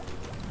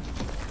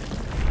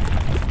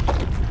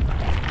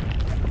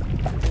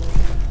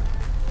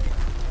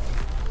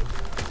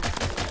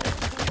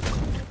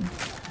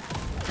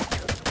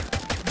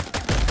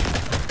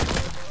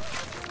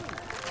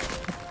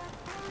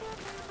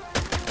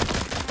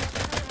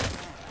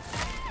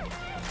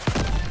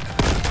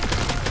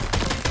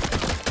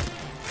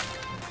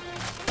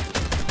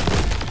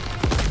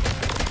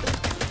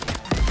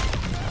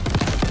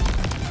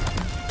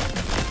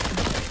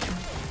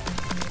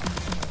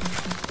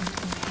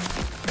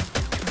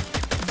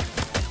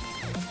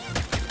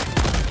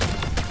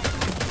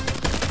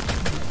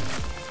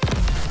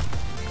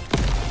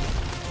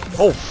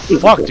 Oh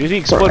fuck, dude, he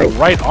exploded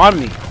right on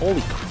me. Holy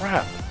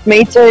crap.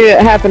 Me too, it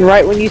happened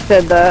right when you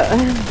said that.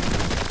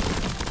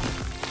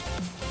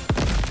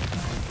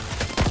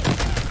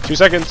 2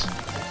 seconds.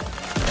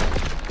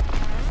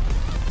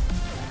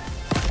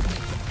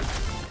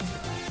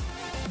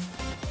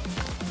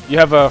 You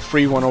have a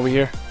free one over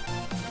here.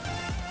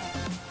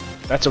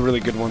 That's a really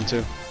good one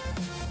too.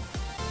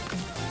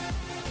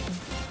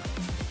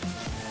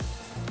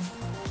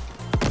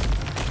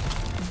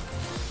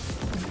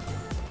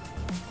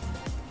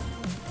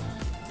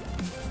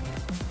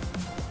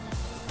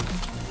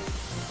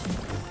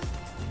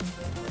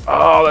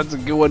 Oh, that's a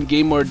good one.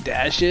 Game more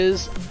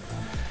dashes.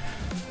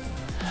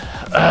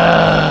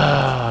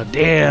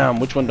 Damn.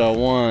 Which one do I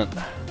want?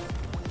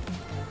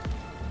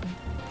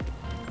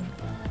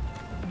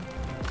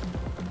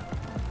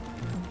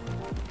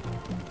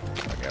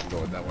 Okay, I'm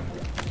going with that one.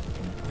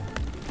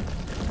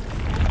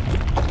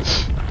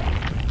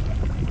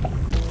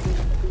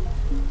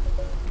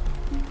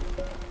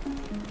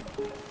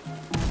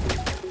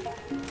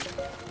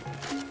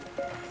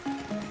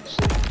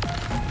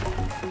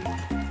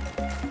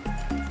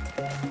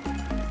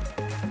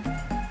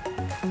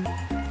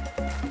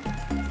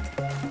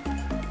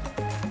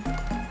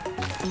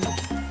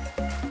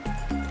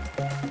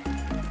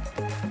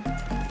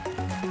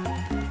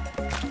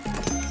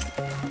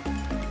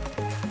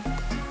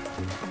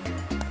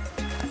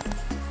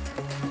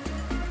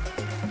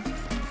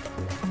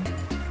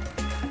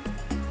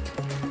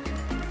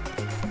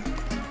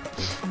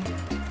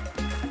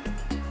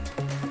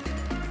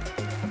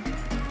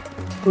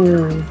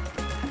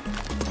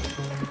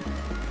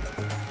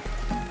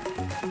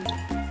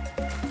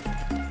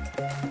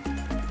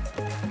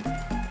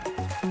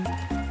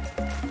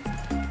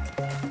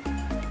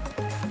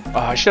 Oh,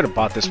 I should have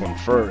bought this one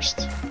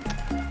first.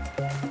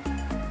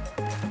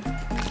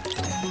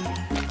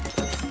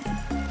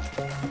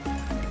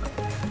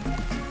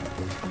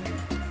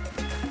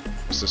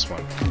 What's this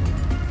one?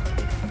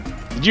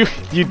 You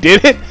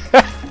did it?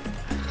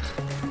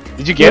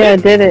 Did you get it? Yeah, I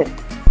did it.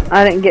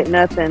 I didn't get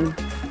nothing.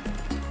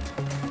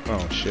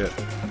 Oh shit.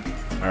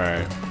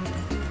 Alright.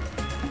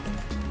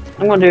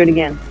 I'm gonna do it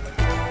again.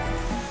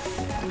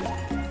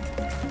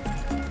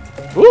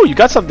 Ooh, you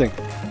got something.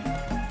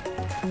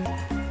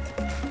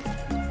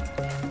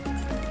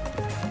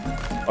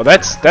 Oh,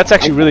 that's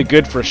actually really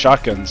good for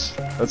shotguns.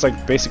 That's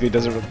like basically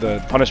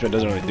the punishment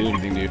doesn't really do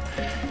anything to you.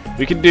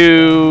 We can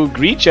do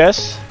greed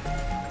chest.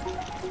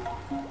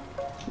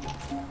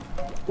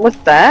 What's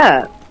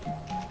that?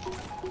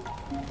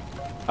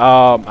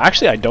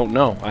 Actually I don't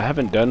know. I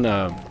haven't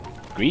done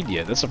greed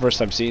yet. That's the first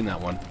time seeing that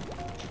one.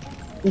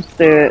 Let's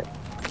do it.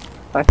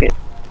 Fuck it.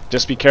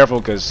 Just be careful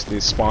because they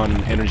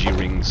spawn energy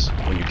rings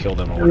when you kill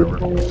them or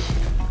whatever.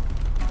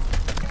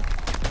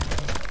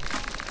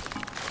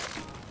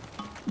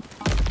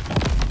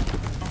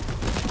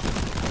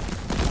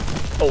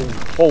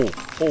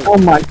 Oh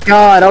my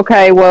god,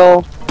 okay,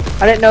 well,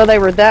 I didn't know they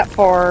were that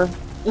far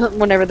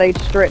whenever they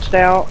stretched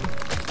out.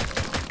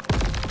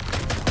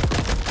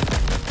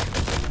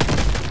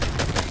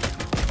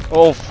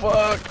 Oh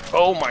fuck!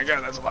 Oh my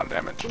god, that's a lot of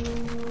damage.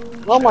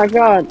 Oh my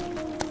god.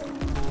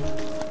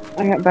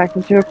 I got back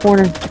into a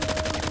corner.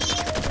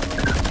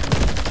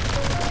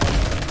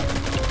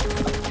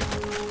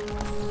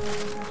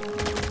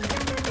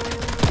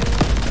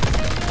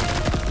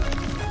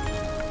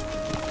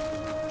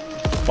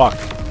 Fuck.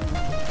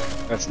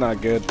 That's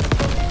not good.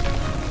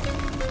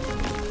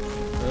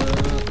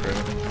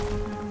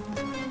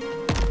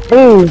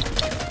 Ooh.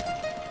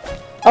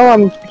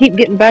 I'm keep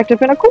getting back to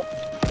pinnacle.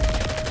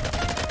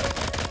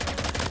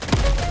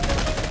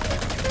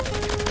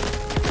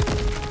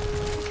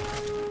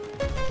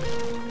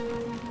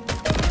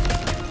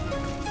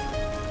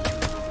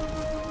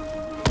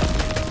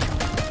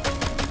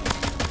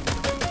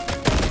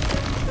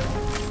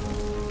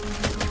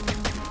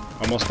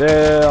 Almost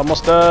there,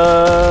 almost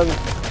done.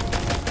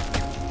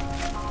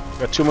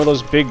 Got 2 more of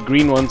those big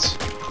green ones.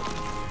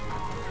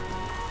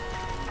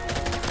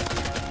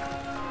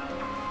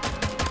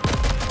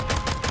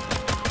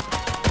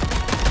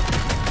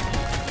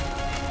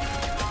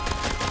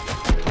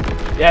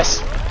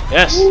 Yes!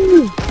 Yes!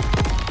 Woo.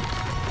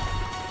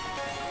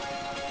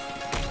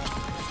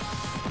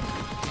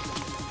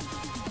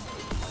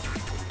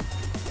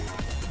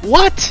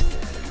 What?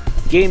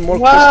 Gain more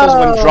Whoa. crystals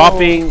when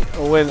dropping,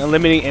 when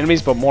eliminating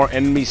enemies, but more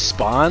enemies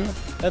spawn?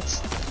 That's...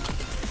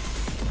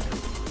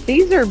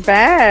 These are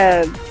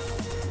bad.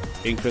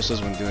 Gain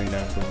crystals when doing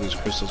damage, but lose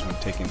crystals when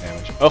taking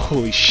damage. Oh,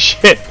 holy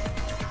shit!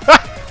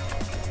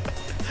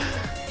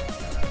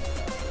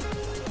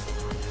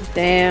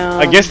 Damn.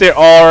 I guess there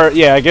are,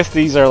 yeah, I guess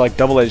these are like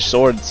double-edged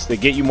swords. They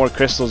get you more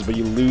crystals, but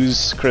you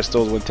lose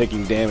crystals when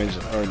taking damage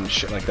or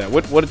shit like that.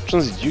 What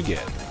ones did you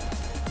get?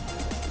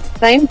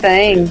 Same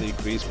thing.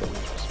 Decrease, but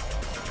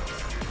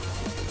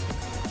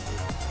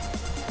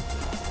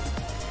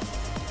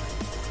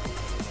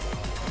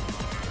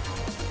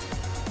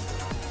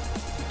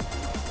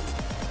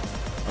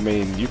I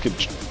mean, you could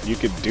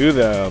do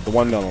the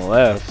one on the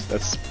left.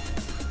 That's,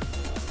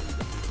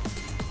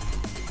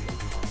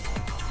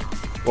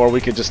 or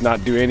we could just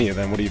not do any of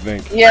them. What do you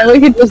think? Yeah, we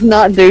could just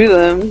not do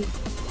them.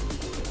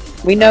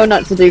 We know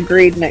not to do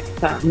greed next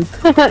time.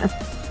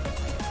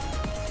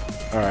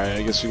 Alright,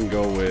 I guess we can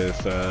go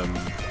with,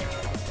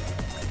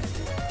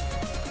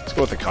 let's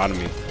go with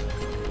economy.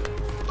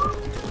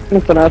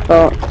 That's what I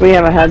thought. We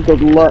haven't had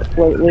good luck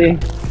lately.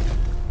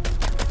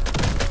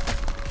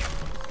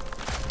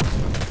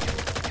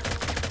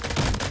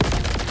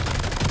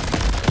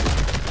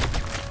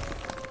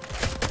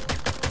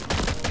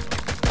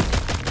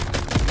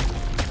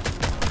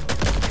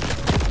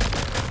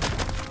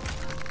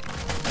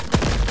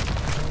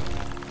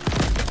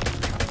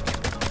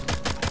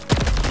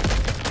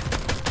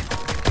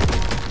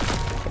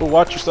 Oh,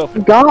 watch yourself.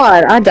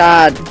 God, I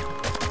died.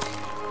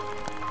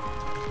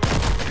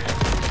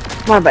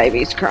 My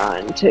baby's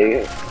crying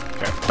too.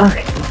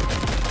 Okay.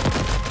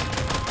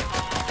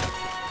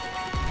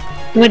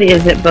 What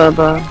is it,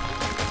 Bubba?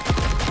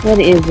 What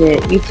is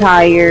it? You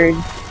tired?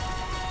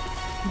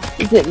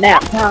 Is it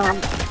nap time?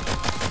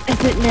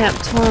 Is it nap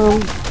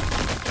time?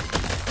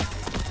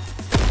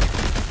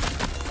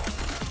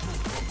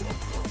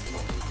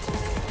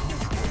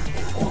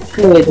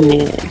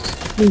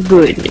 Goodness.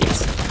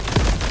 Goodness.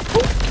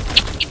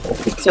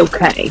 It's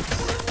okay.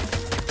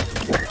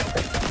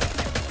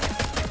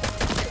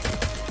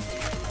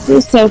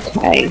 It's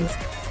okay.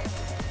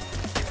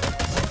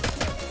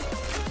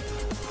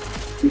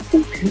 It's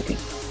okay.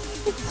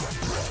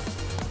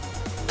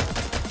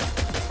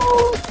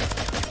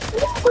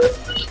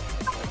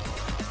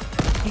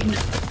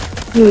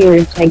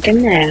 Here, take a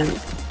nap.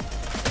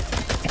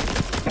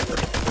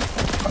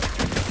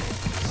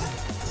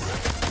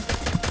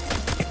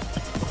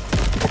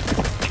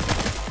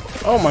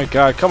 Oh my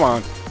god, come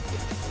on.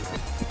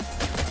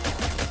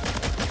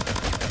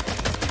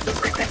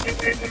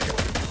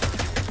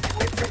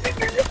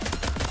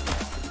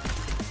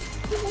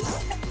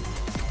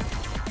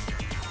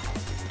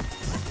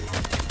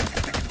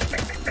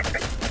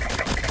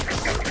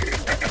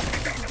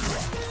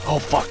 Oh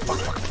fuck, fuck,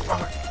 fuck,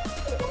 fuck.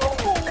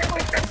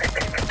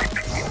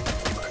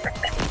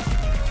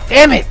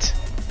 Damn it!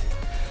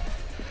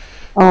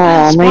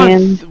 Oh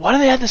man. Why do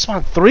they have to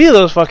spawn 3 of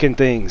those fucking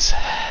things?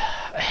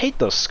 I hate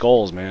those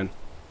skulls, man.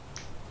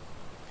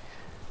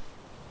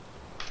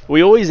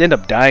 We always end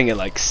up dying at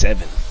like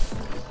 7.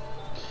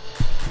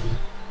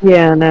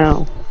 Yeah, I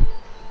know.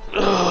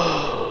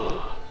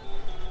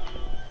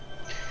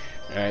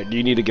 Alright, do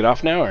you need to get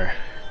off now or?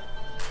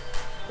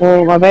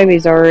 Well, my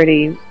baby's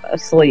already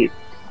asleep.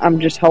 I'm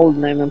just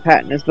holding him and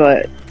patting his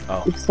butt.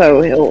 Oh.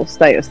 So he'll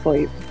stay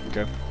asleep.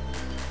 Okay.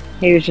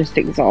 He was just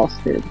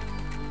exhausted.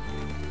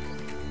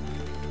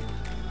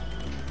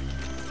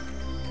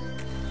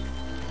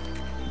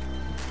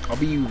 I'll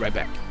be right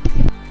back.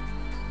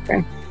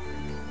 Okay.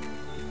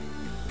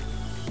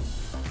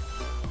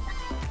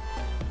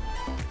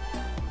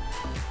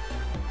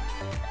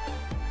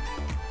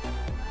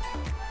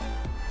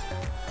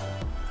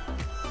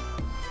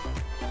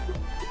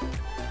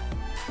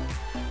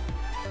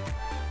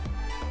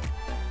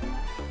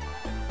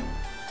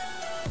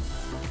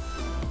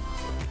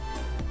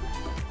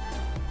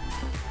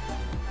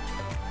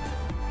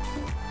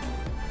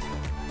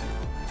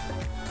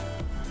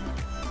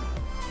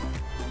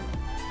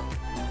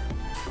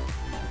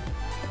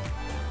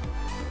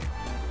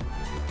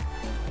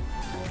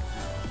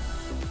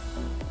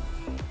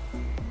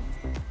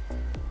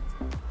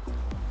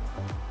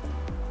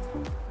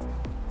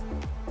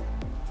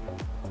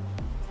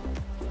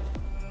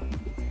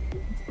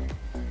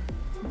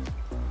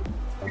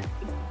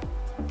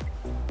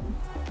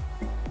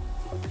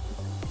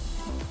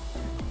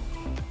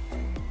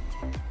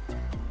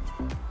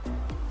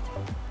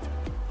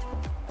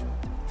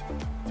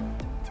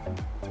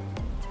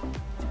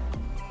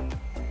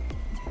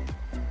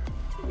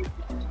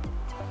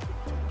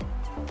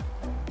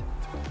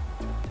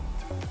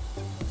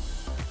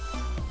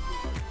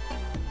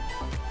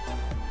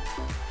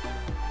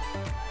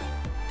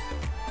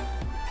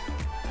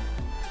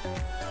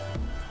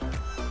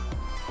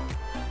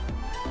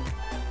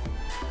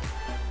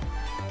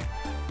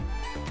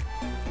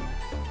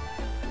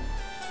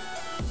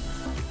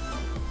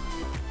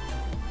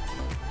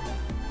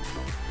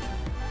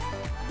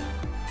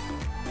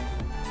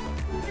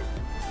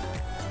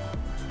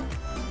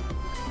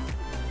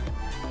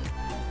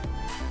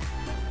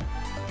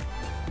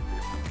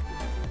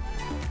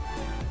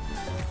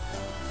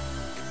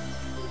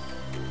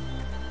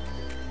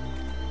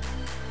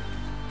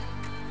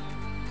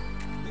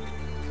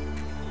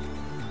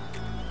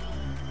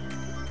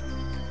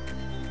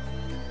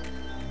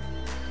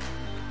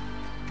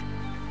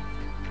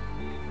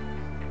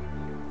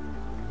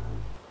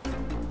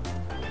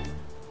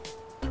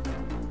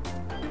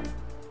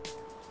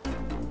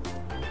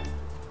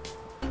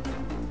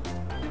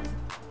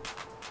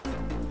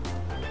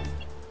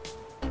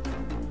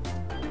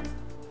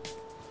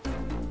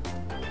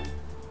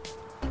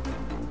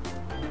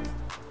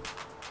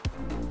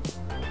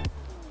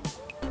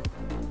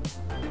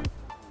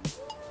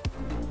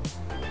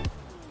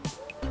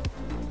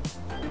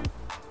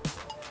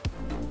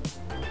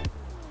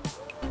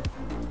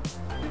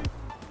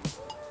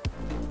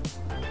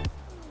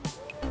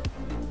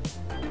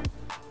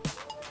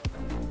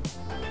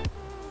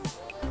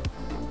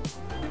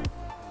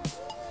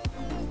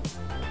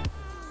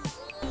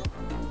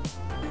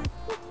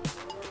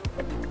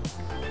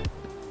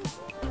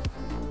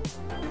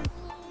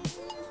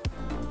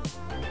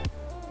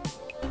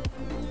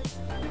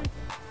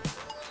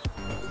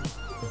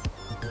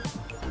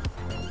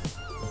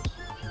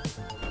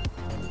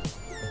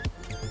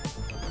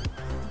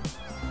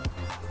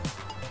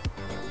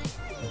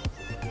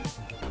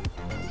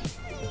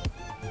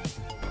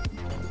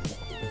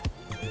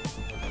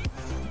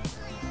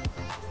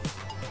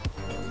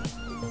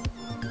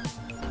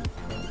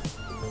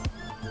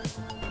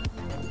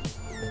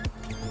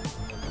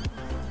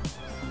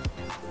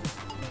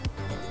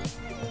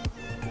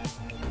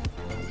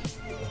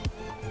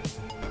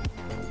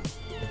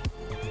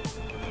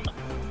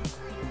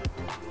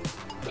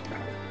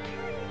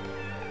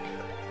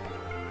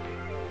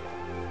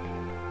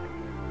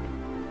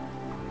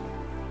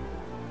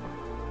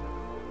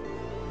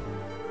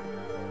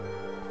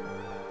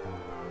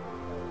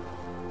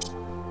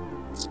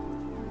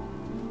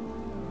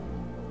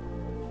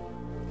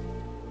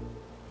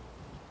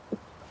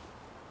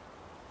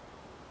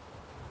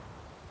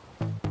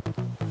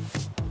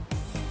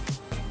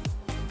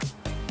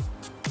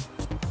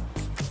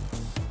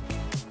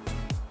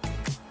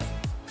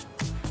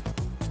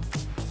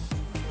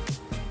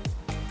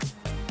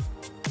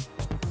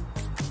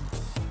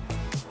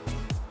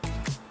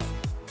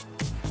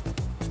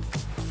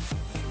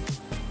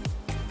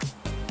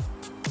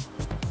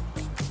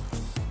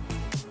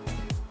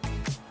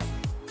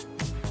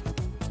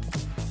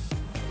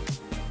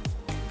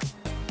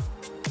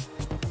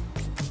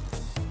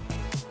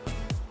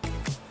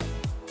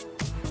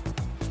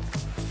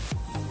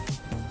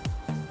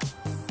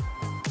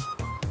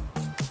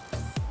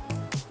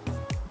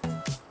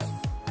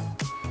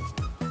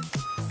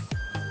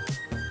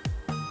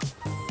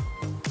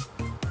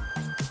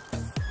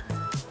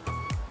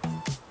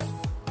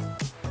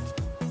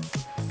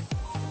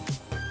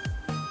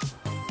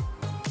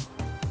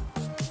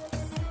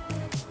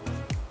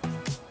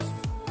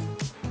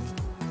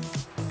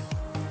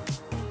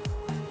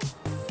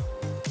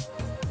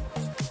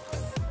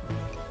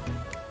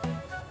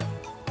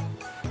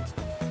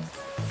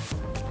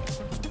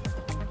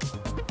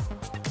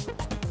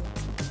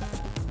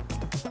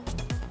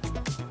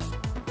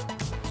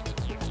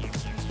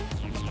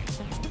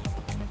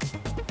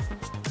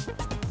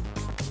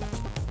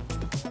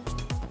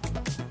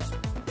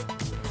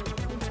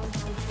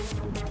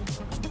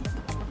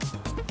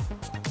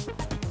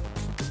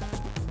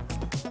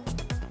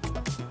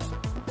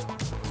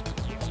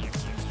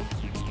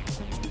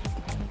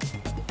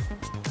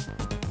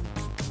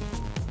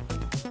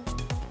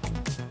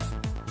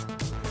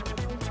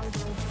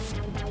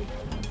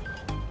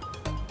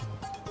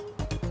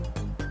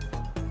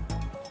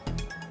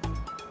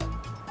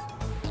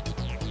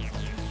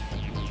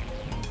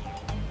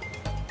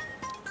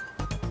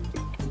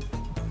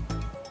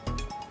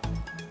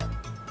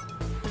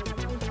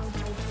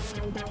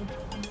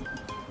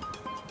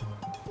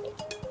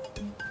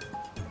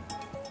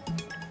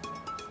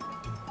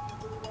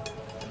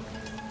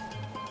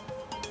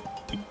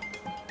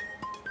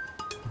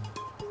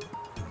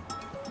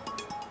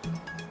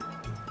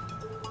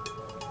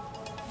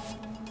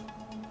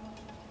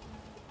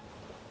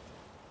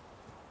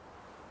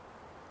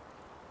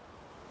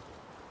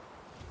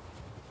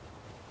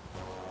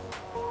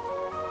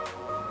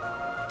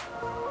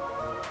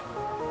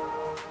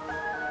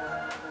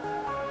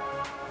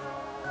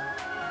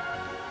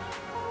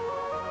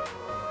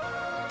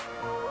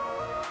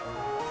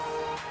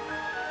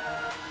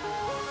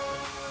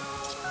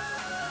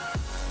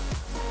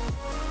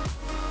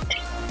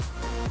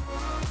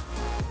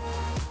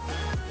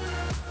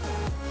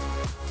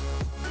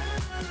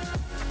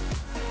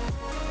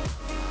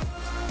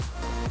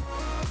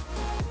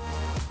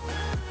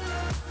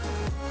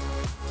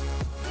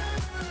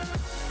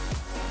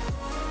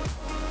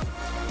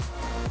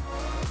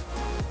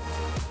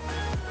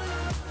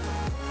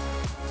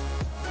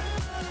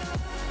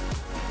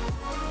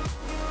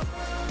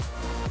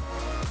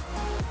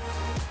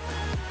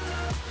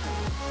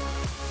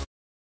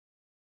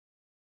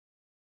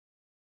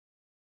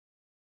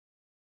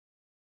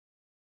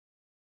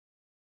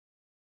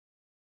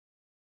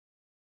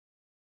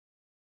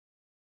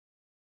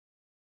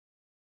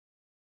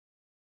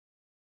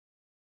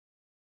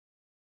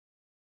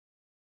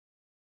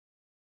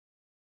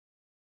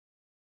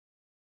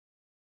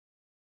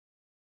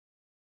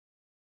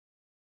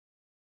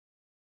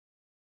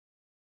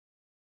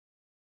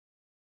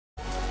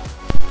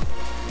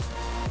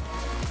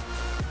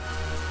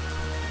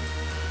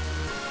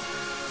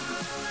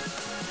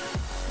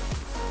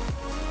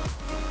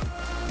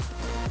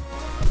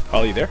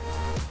 Holly, you there?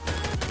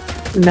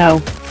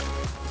 No.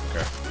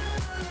 Okay.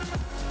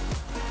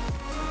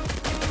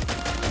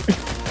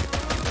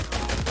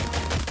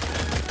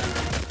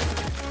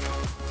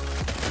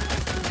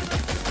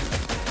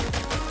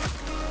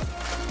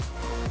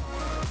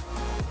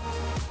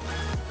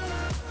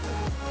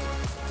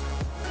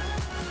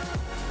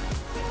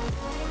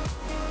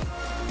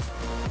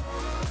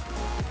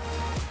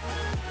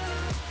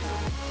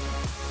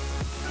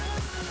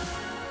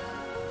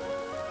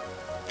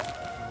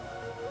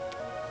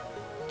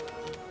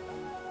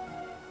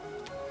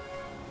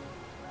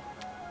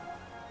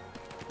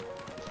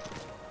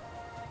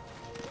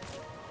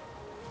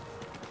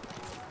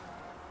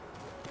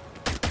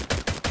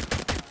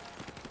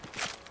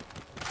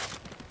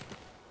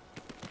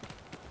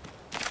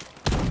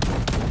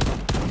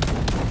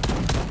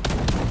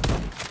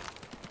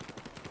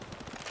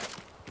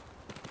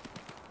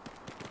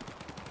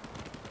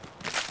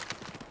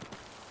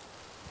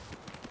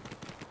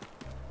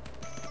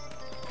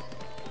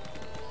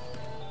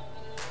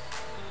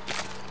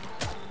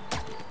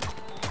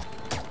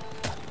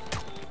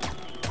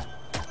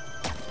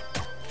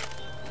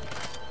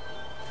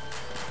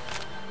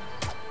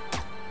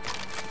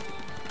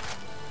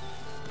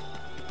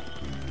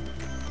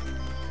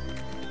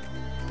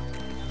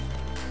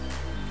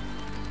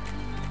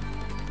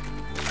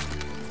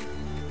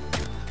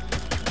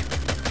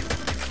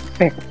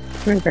 Bear.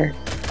 Come here, bear.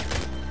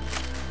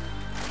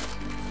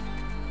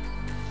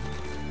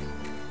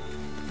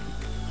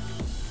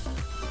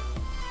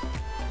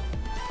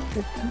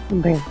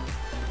 Bear.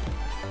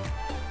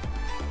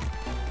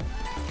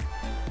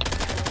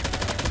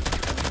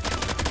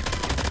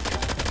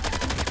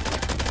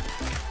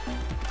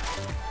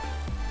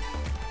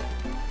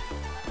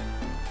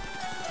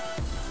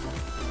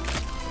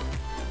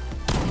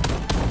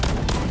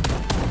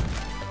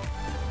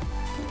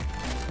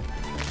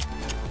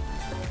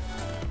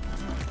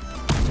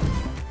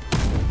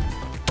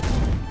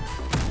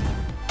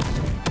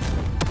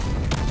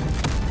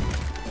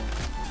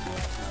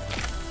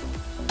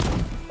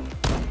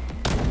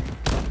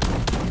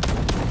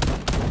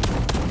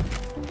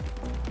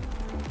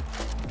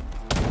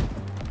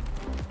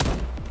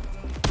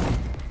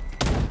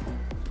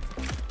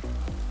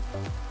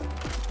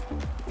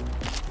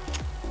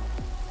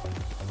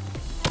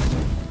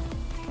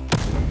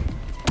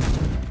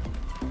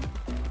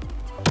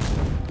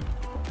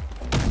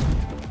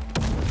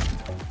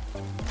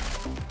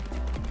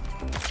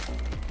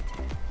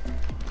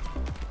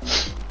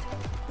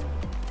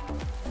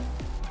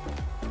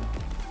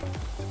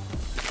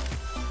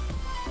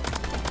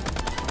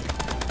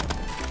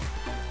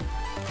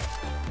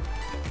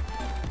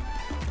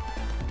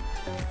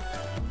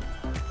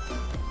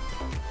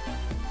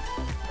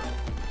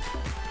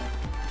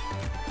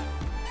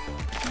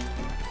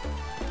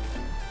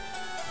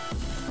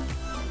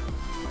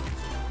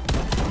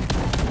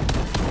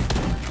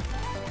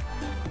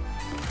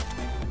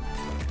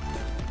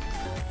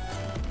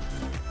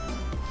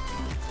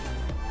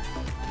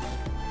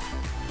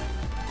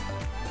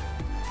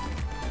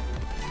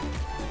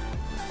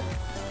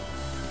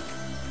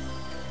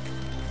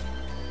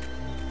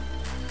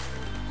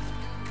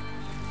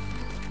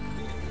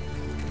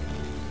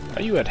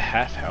 Are you at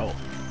half health?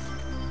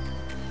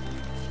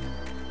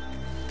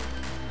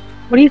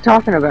 What are you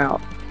talking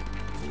about?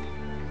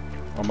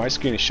 On my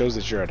screen, it shows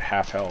that you're at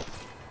half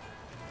health.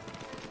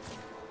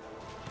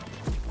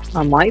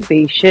 I might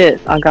be. Shit,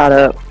 I got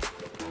up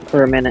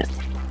for a minute.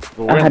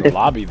 But we're in the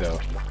lobby, though,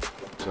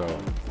 so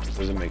it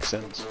doesn't make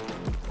sense.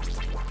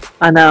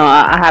 I know.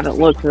 I haven't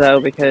looked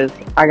though because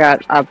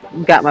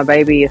I've got my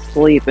baby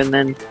asleep and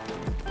then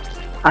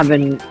I've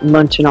been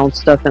munching on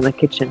stuff in the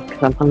kitchen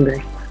because I'm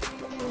hungry.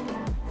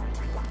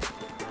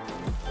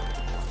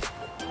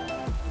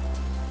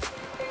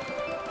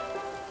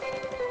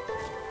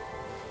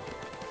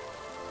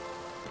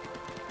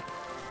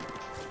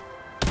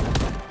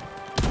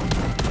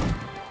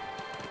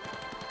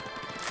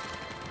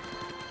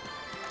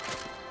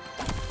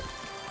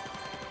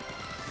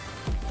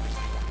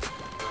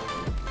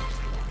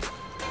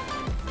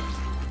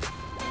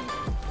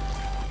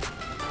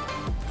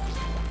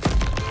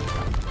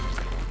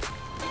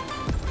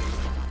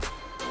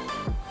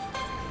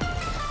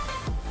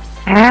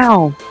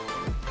 Ow!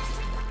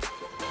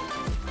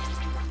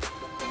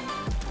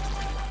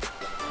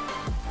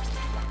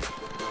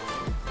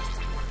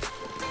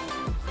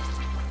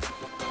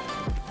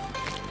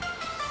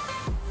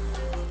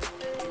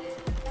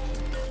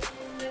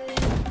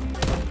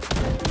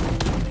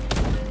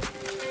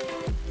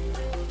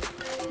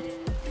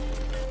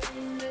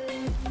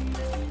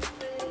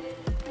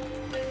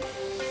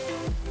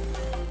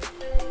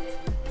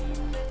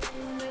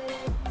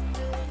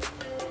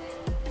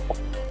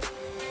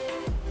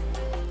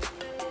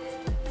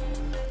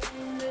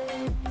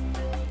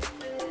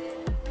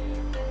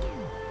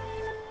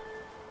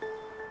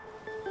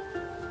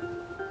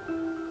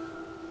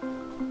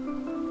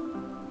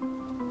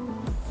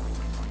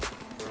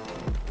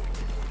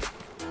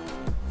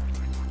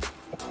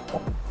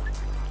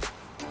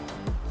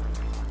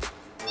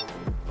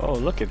 Oh,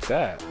 look at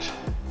that.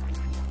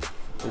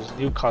 There's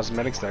new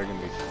cosmetics that are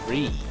gonna be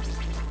free.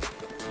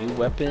 New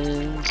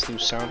weapons, new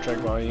soundtrack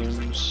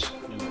volumes,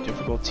 new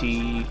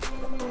difficulty.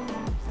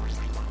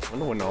 I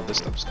wonder when all this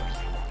stuff's coming.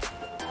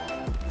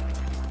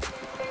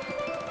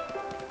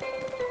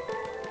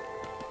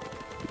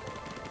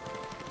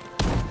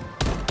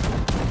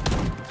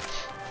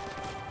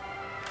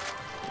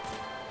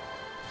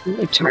 Let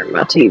me turn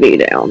my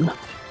TV down.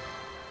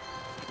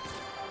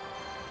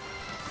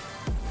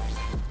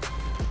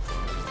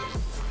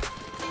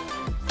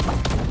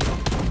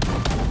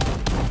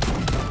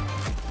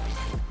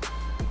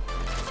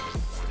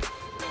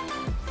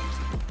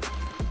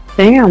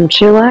 Damn,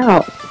 chill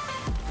out.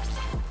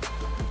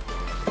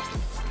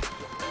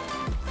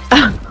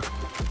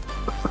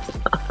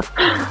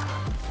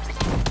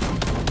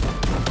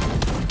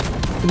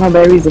 My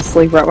baby's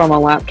asleep right by my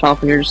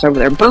laptop and you're just over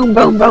there. Boom,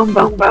 boom, boom,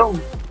 boom,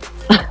 boom.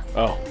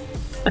 Oh.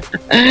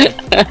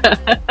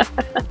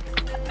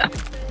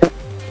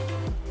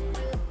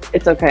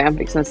 It's okay, I'm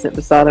fixing to sit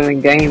beside him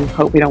and game.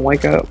 Hope he don't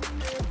wake up.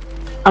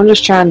 I'm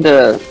just trying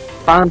to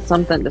find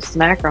something to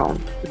snack on.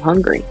 I'm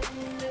hungry.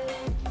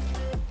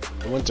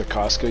 I went to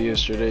Costco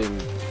yesterday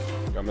and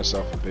got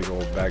myself a big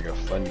old bag of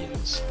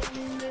Funyuns.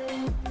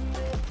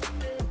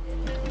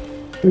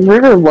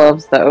 River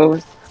loves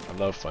those. I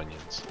love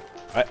Funyuns.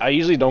 I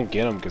usually don't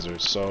get them because they're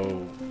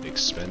so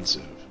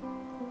expensive.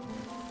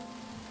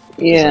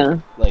 Yeah.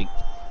 Like,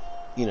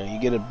 you know, you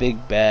get a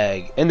big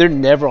bag and they're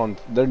never on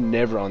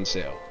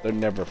sale. They're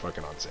never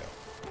fucking on sale.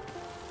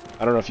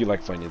 I don't know if you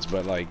like Funyuns,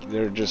 but like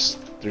they're just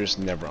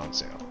never on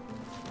sale.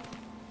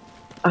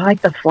 I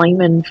like the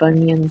flaming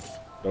Funyuns.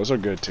 Those are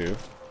good too.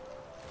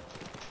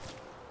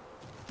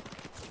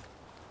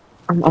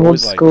 I'm old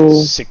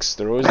school.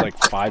 They're always like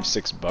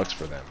 $5-6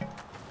 for them.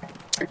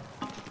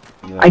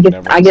 I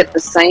get the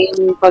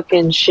same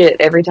fucking shit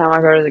every time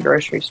I go to the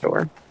grocery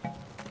store.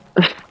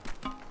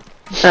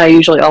 I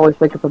usually always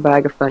pick up a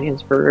bag of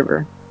Funyuns for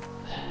River.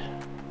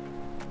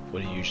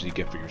 What do you usually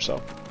get for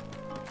yourself?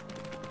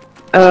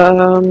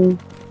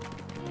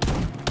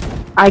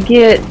 I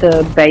get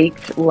the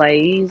baked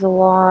Lays a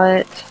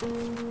lot.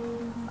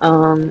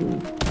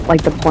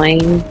 Like the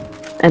plain.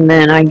 And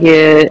then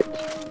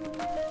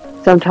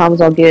sometimes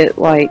I'll get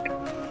like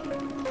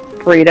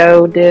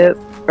Frito dip,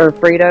 or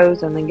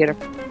Fritos, and then get a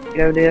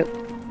Frito dip.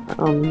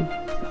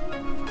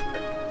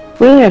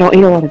 Really, I don't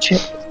eat a lot of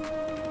chips.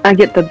 I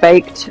get the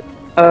baked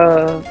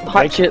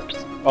hot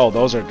chips. Oh,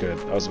 those are good.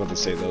 I was about to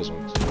say those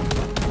ones.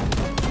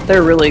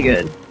 They're really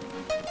good.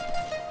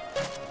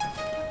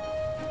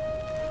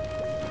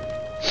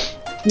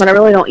 But I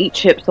really don't eat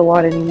chips a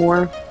lot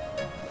anymore.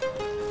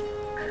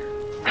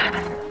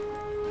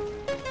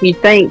 You'd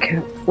think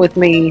with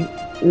me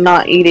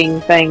not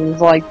eating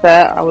things like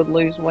that I would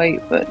lose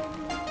weight, but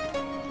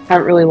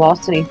haven't really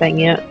lost anything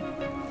yet.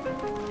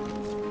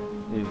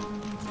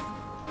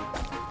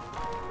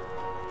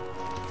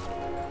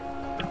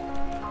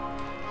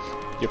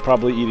 You're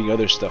probably eating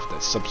other stuff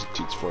that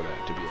substitutes for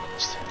that, to be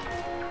honest.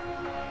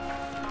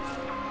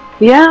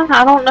 Yeah,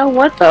 I don't know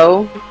what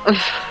though.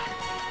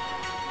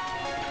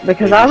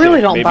 Because I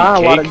really don't buy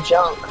a lot of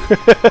junk.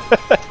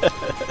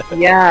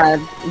 Yeah,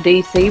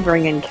 DC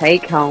bringing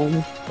cake home.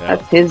 Yeah.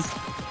 That's his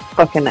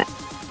fucking...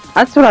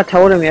 That's what I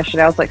told him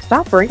yesterday. I was like,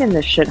 stop bringing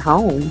this shit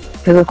home.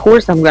 Because of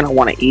course I'm going to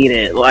want to eat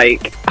it.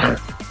 Like... Yeah,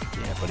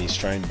 but he's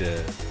trying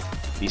to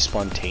be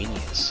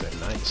spontaneous and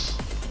nice.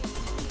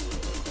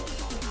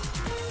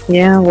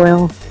 Yeah,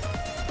 well...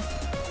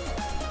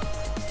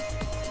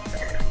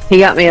 He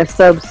got me a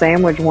sub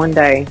sandwich one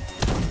day.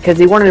 Because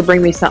he wanted to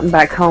bring me something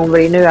back home,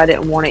 but he knew I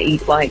didn't want to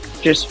eat, like,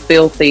 just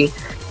filthy.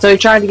 So he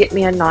tried to get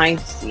me a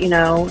nice, you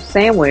know,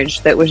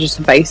 sandwich that was just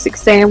a basic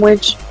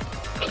sandwich.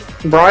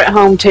 Brought it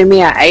home to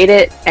me, I ate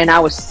it, and I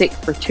was sick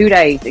for 2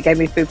 days. It gave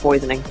me food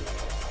poisoning.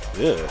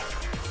 Yeah.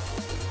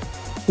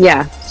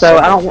 Yeah, so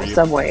I don't want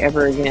Subway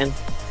ever again.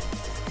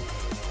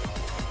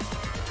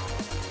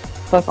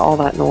 Fuck all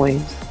that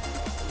noise.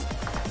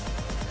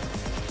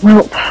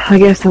 Well, I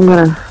guess I'm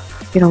gonna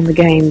get on the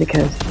game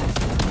because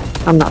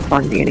I'm not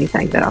finding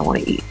anything that I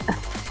want to eat.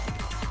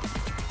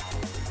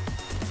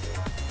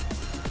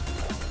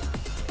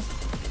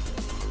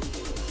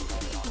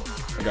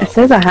 It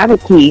says I have a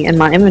key in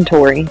my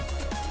inventory.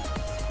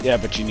 Yeah,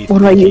 but you need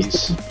 3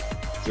 keys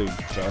to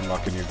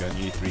unlock a new gun.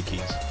 You need 3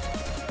 keys.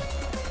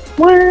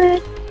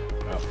 What?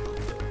 Oh.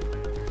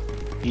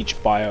 Each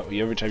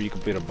biome, every time you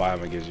complete a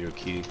biome, it gives you a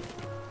key.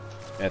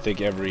 And I think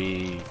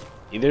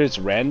either it's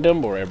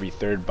random or every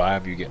 3rd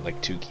biome you get like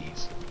 2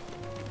 keys.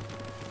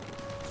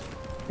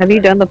 Have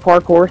you done the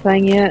parkour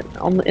thing yet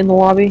in the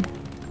lobby?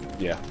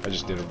 Yeah, I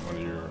just did one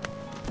of your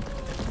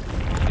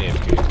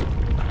AFK.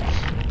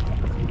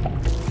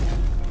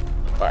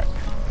 Alright.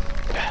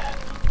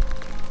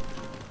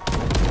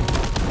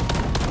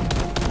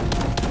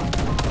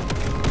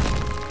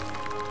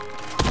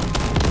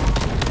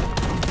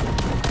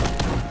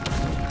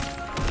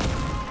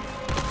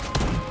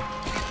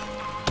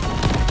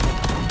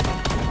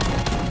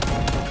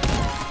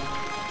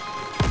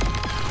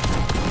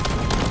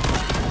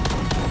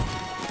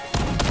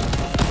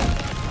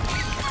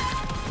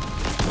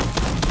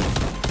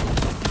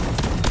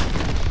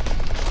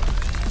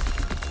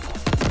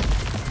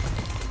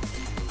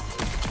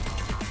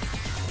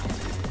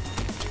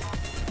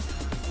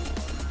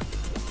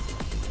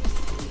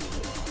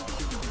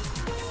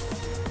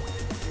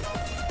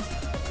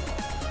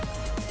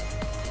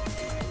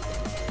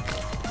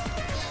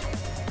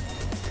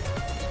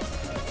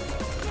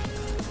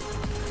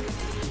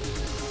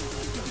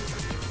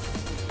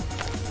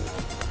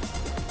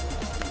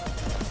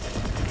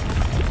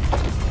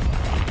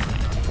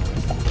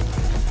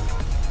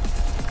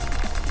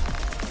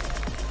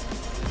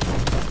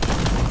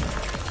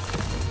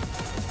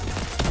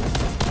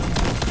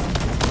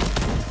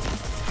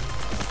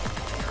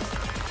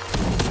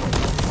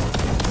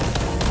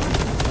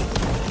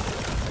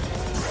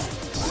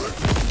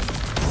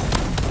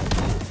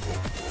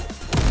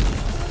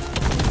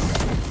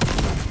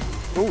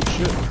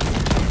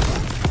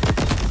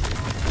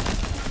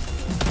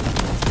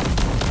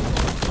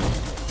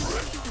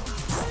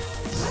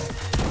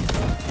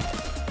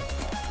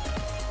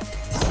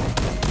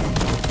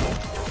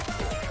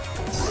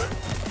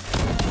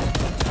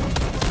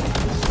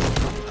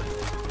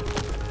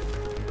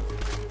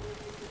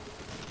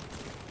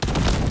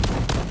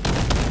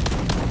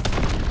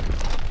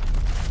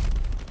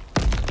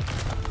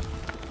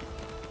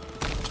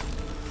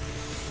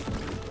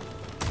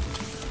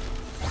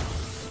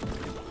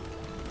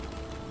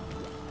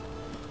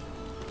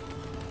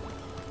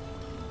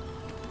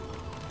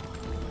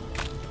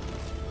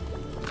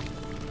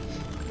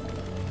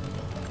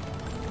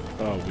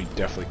 Oh, we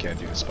definitely can't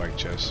do the spike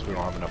chest. We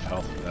don't have enough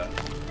health for that.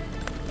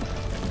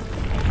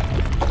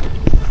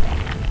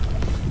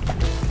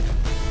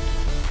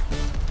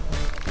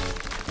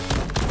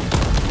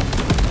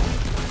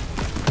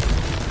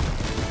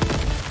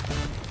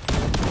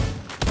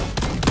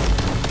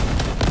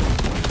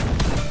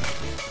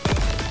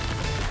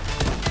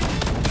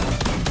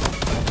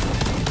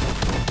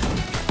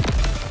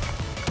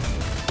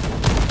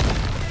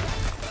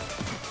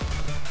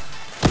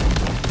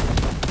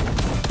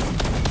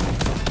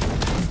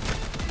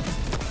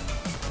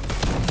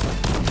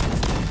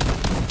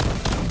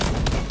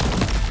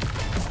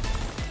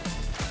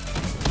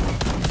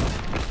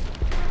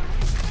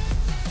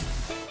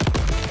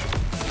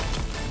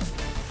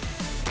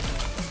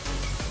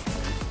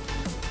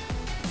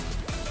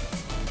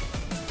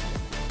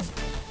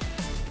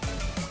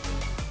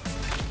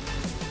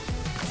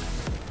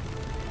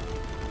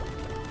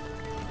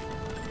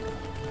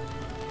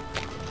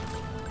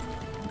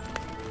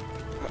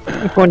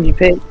 Which one did you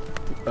pick?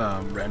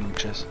 Random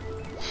chest.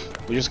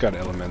 We just got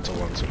elemental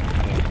ones.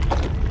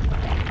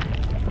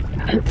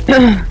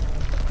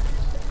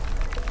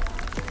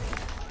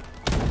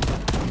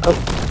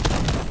 Oh.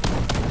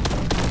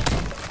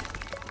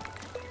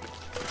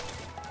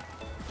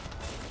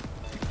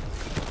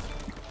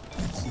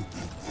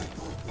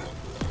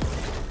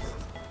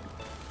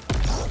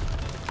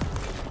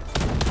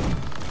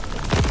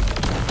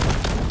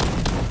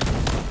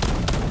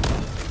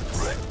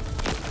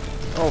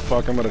 Oh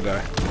fuck, I'm gonna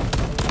die.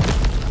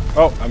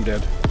 Oh, I'm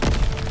dead.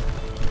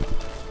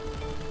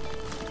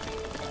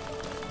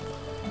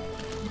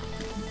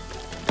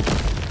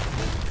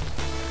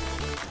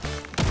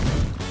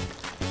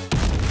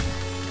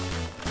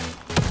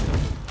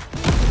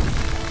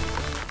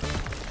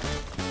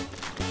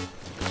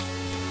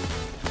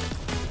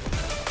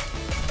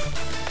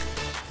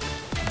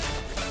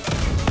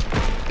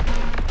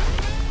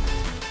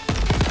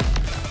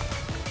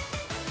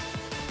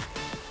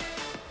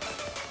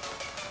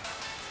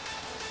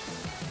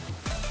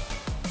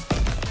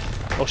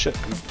 Oh shit,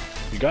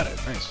 you got it,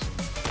 nice.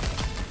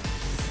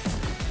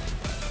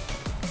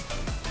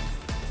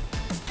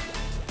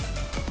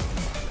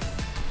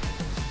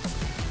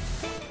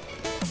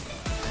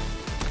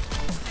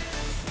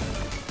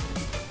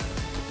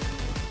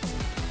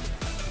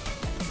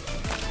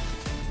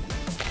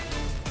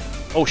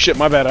 Oh shit,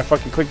 my bad, I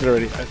fucking clicked it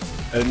already. I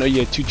didn't know you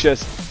had 2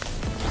 chests.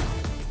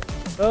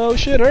 Oh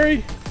shit,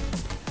 hurry!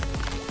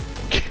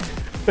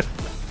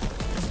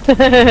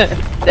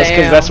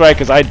 That's right,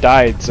 because I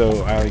died,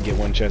 so I only get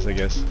 1 chest, I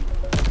guess.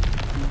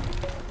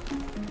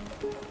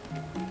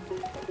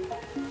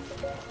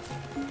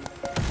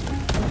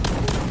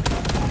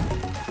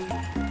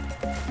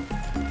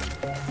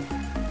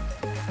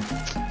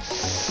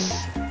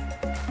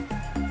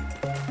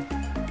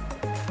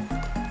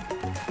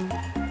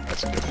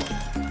 That's a good one.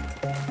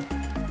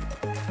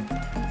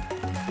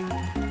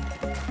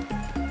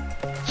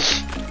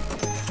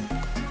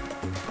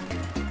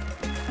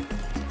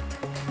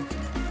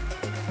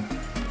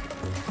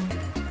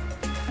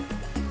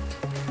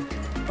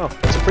 Oh,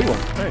 that's a pretty one.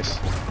 Nice.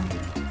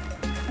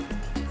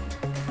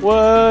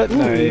 What? Ooh.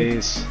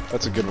 Nice.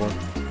 That's a good one.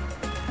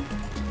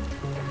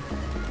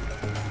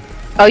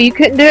 Oh, you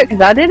couldn't do it because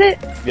I did it?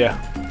 Yeah.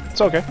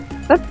 It's okay.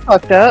 That's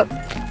fucked up.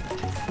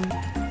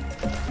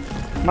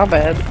 My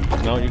bad.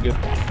 No, you're good.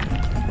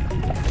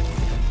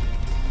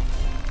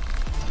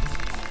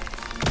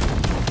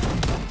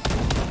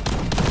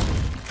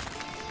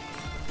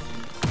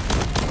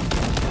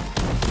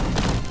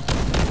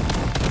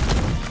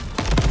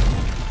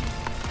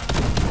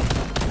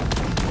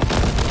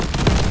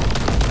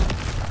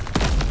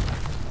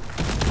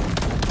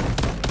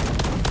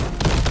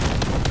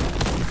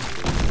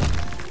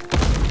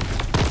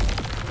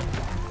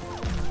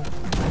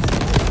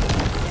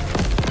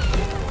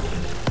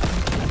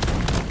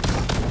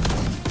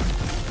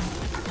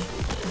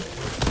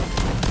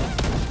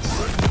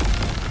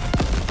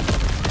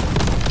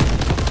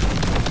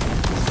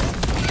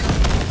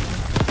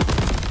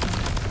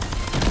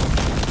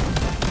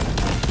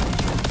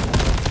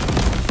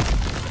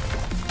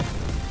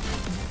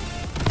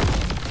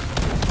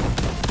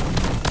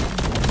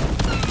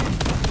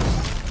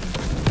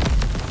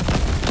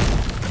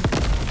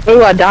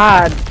 Ooh, I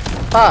died.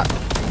 Fuck.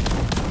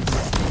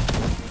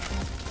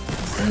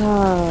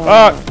 Oh.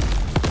 Ah!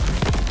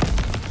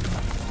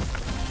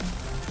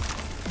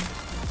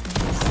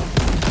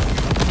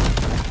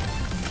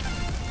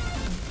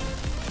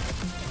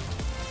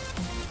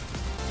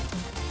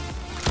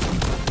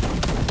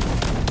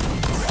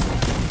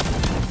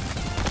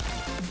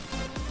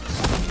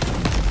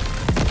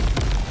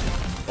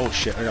 Oh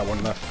shit, I got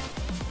 1 left.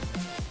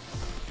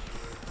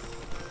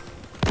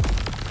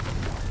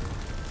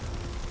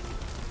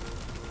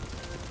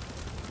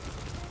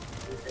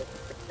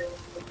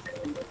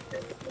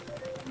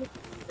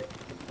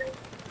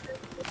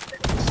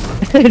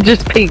 It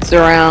just peeks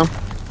around.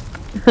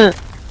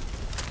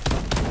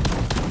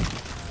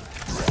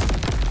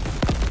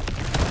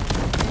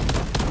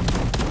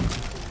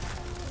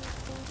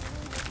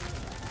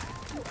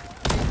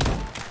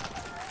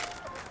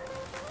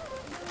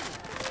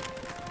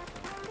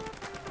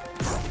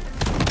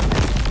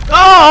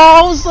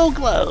 was so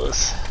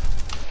close.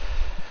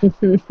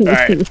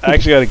 Alright, I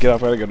actually gotta get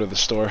off. I gotta go to the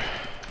store.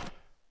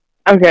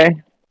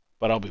 Okay.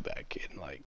 But I'll be back in like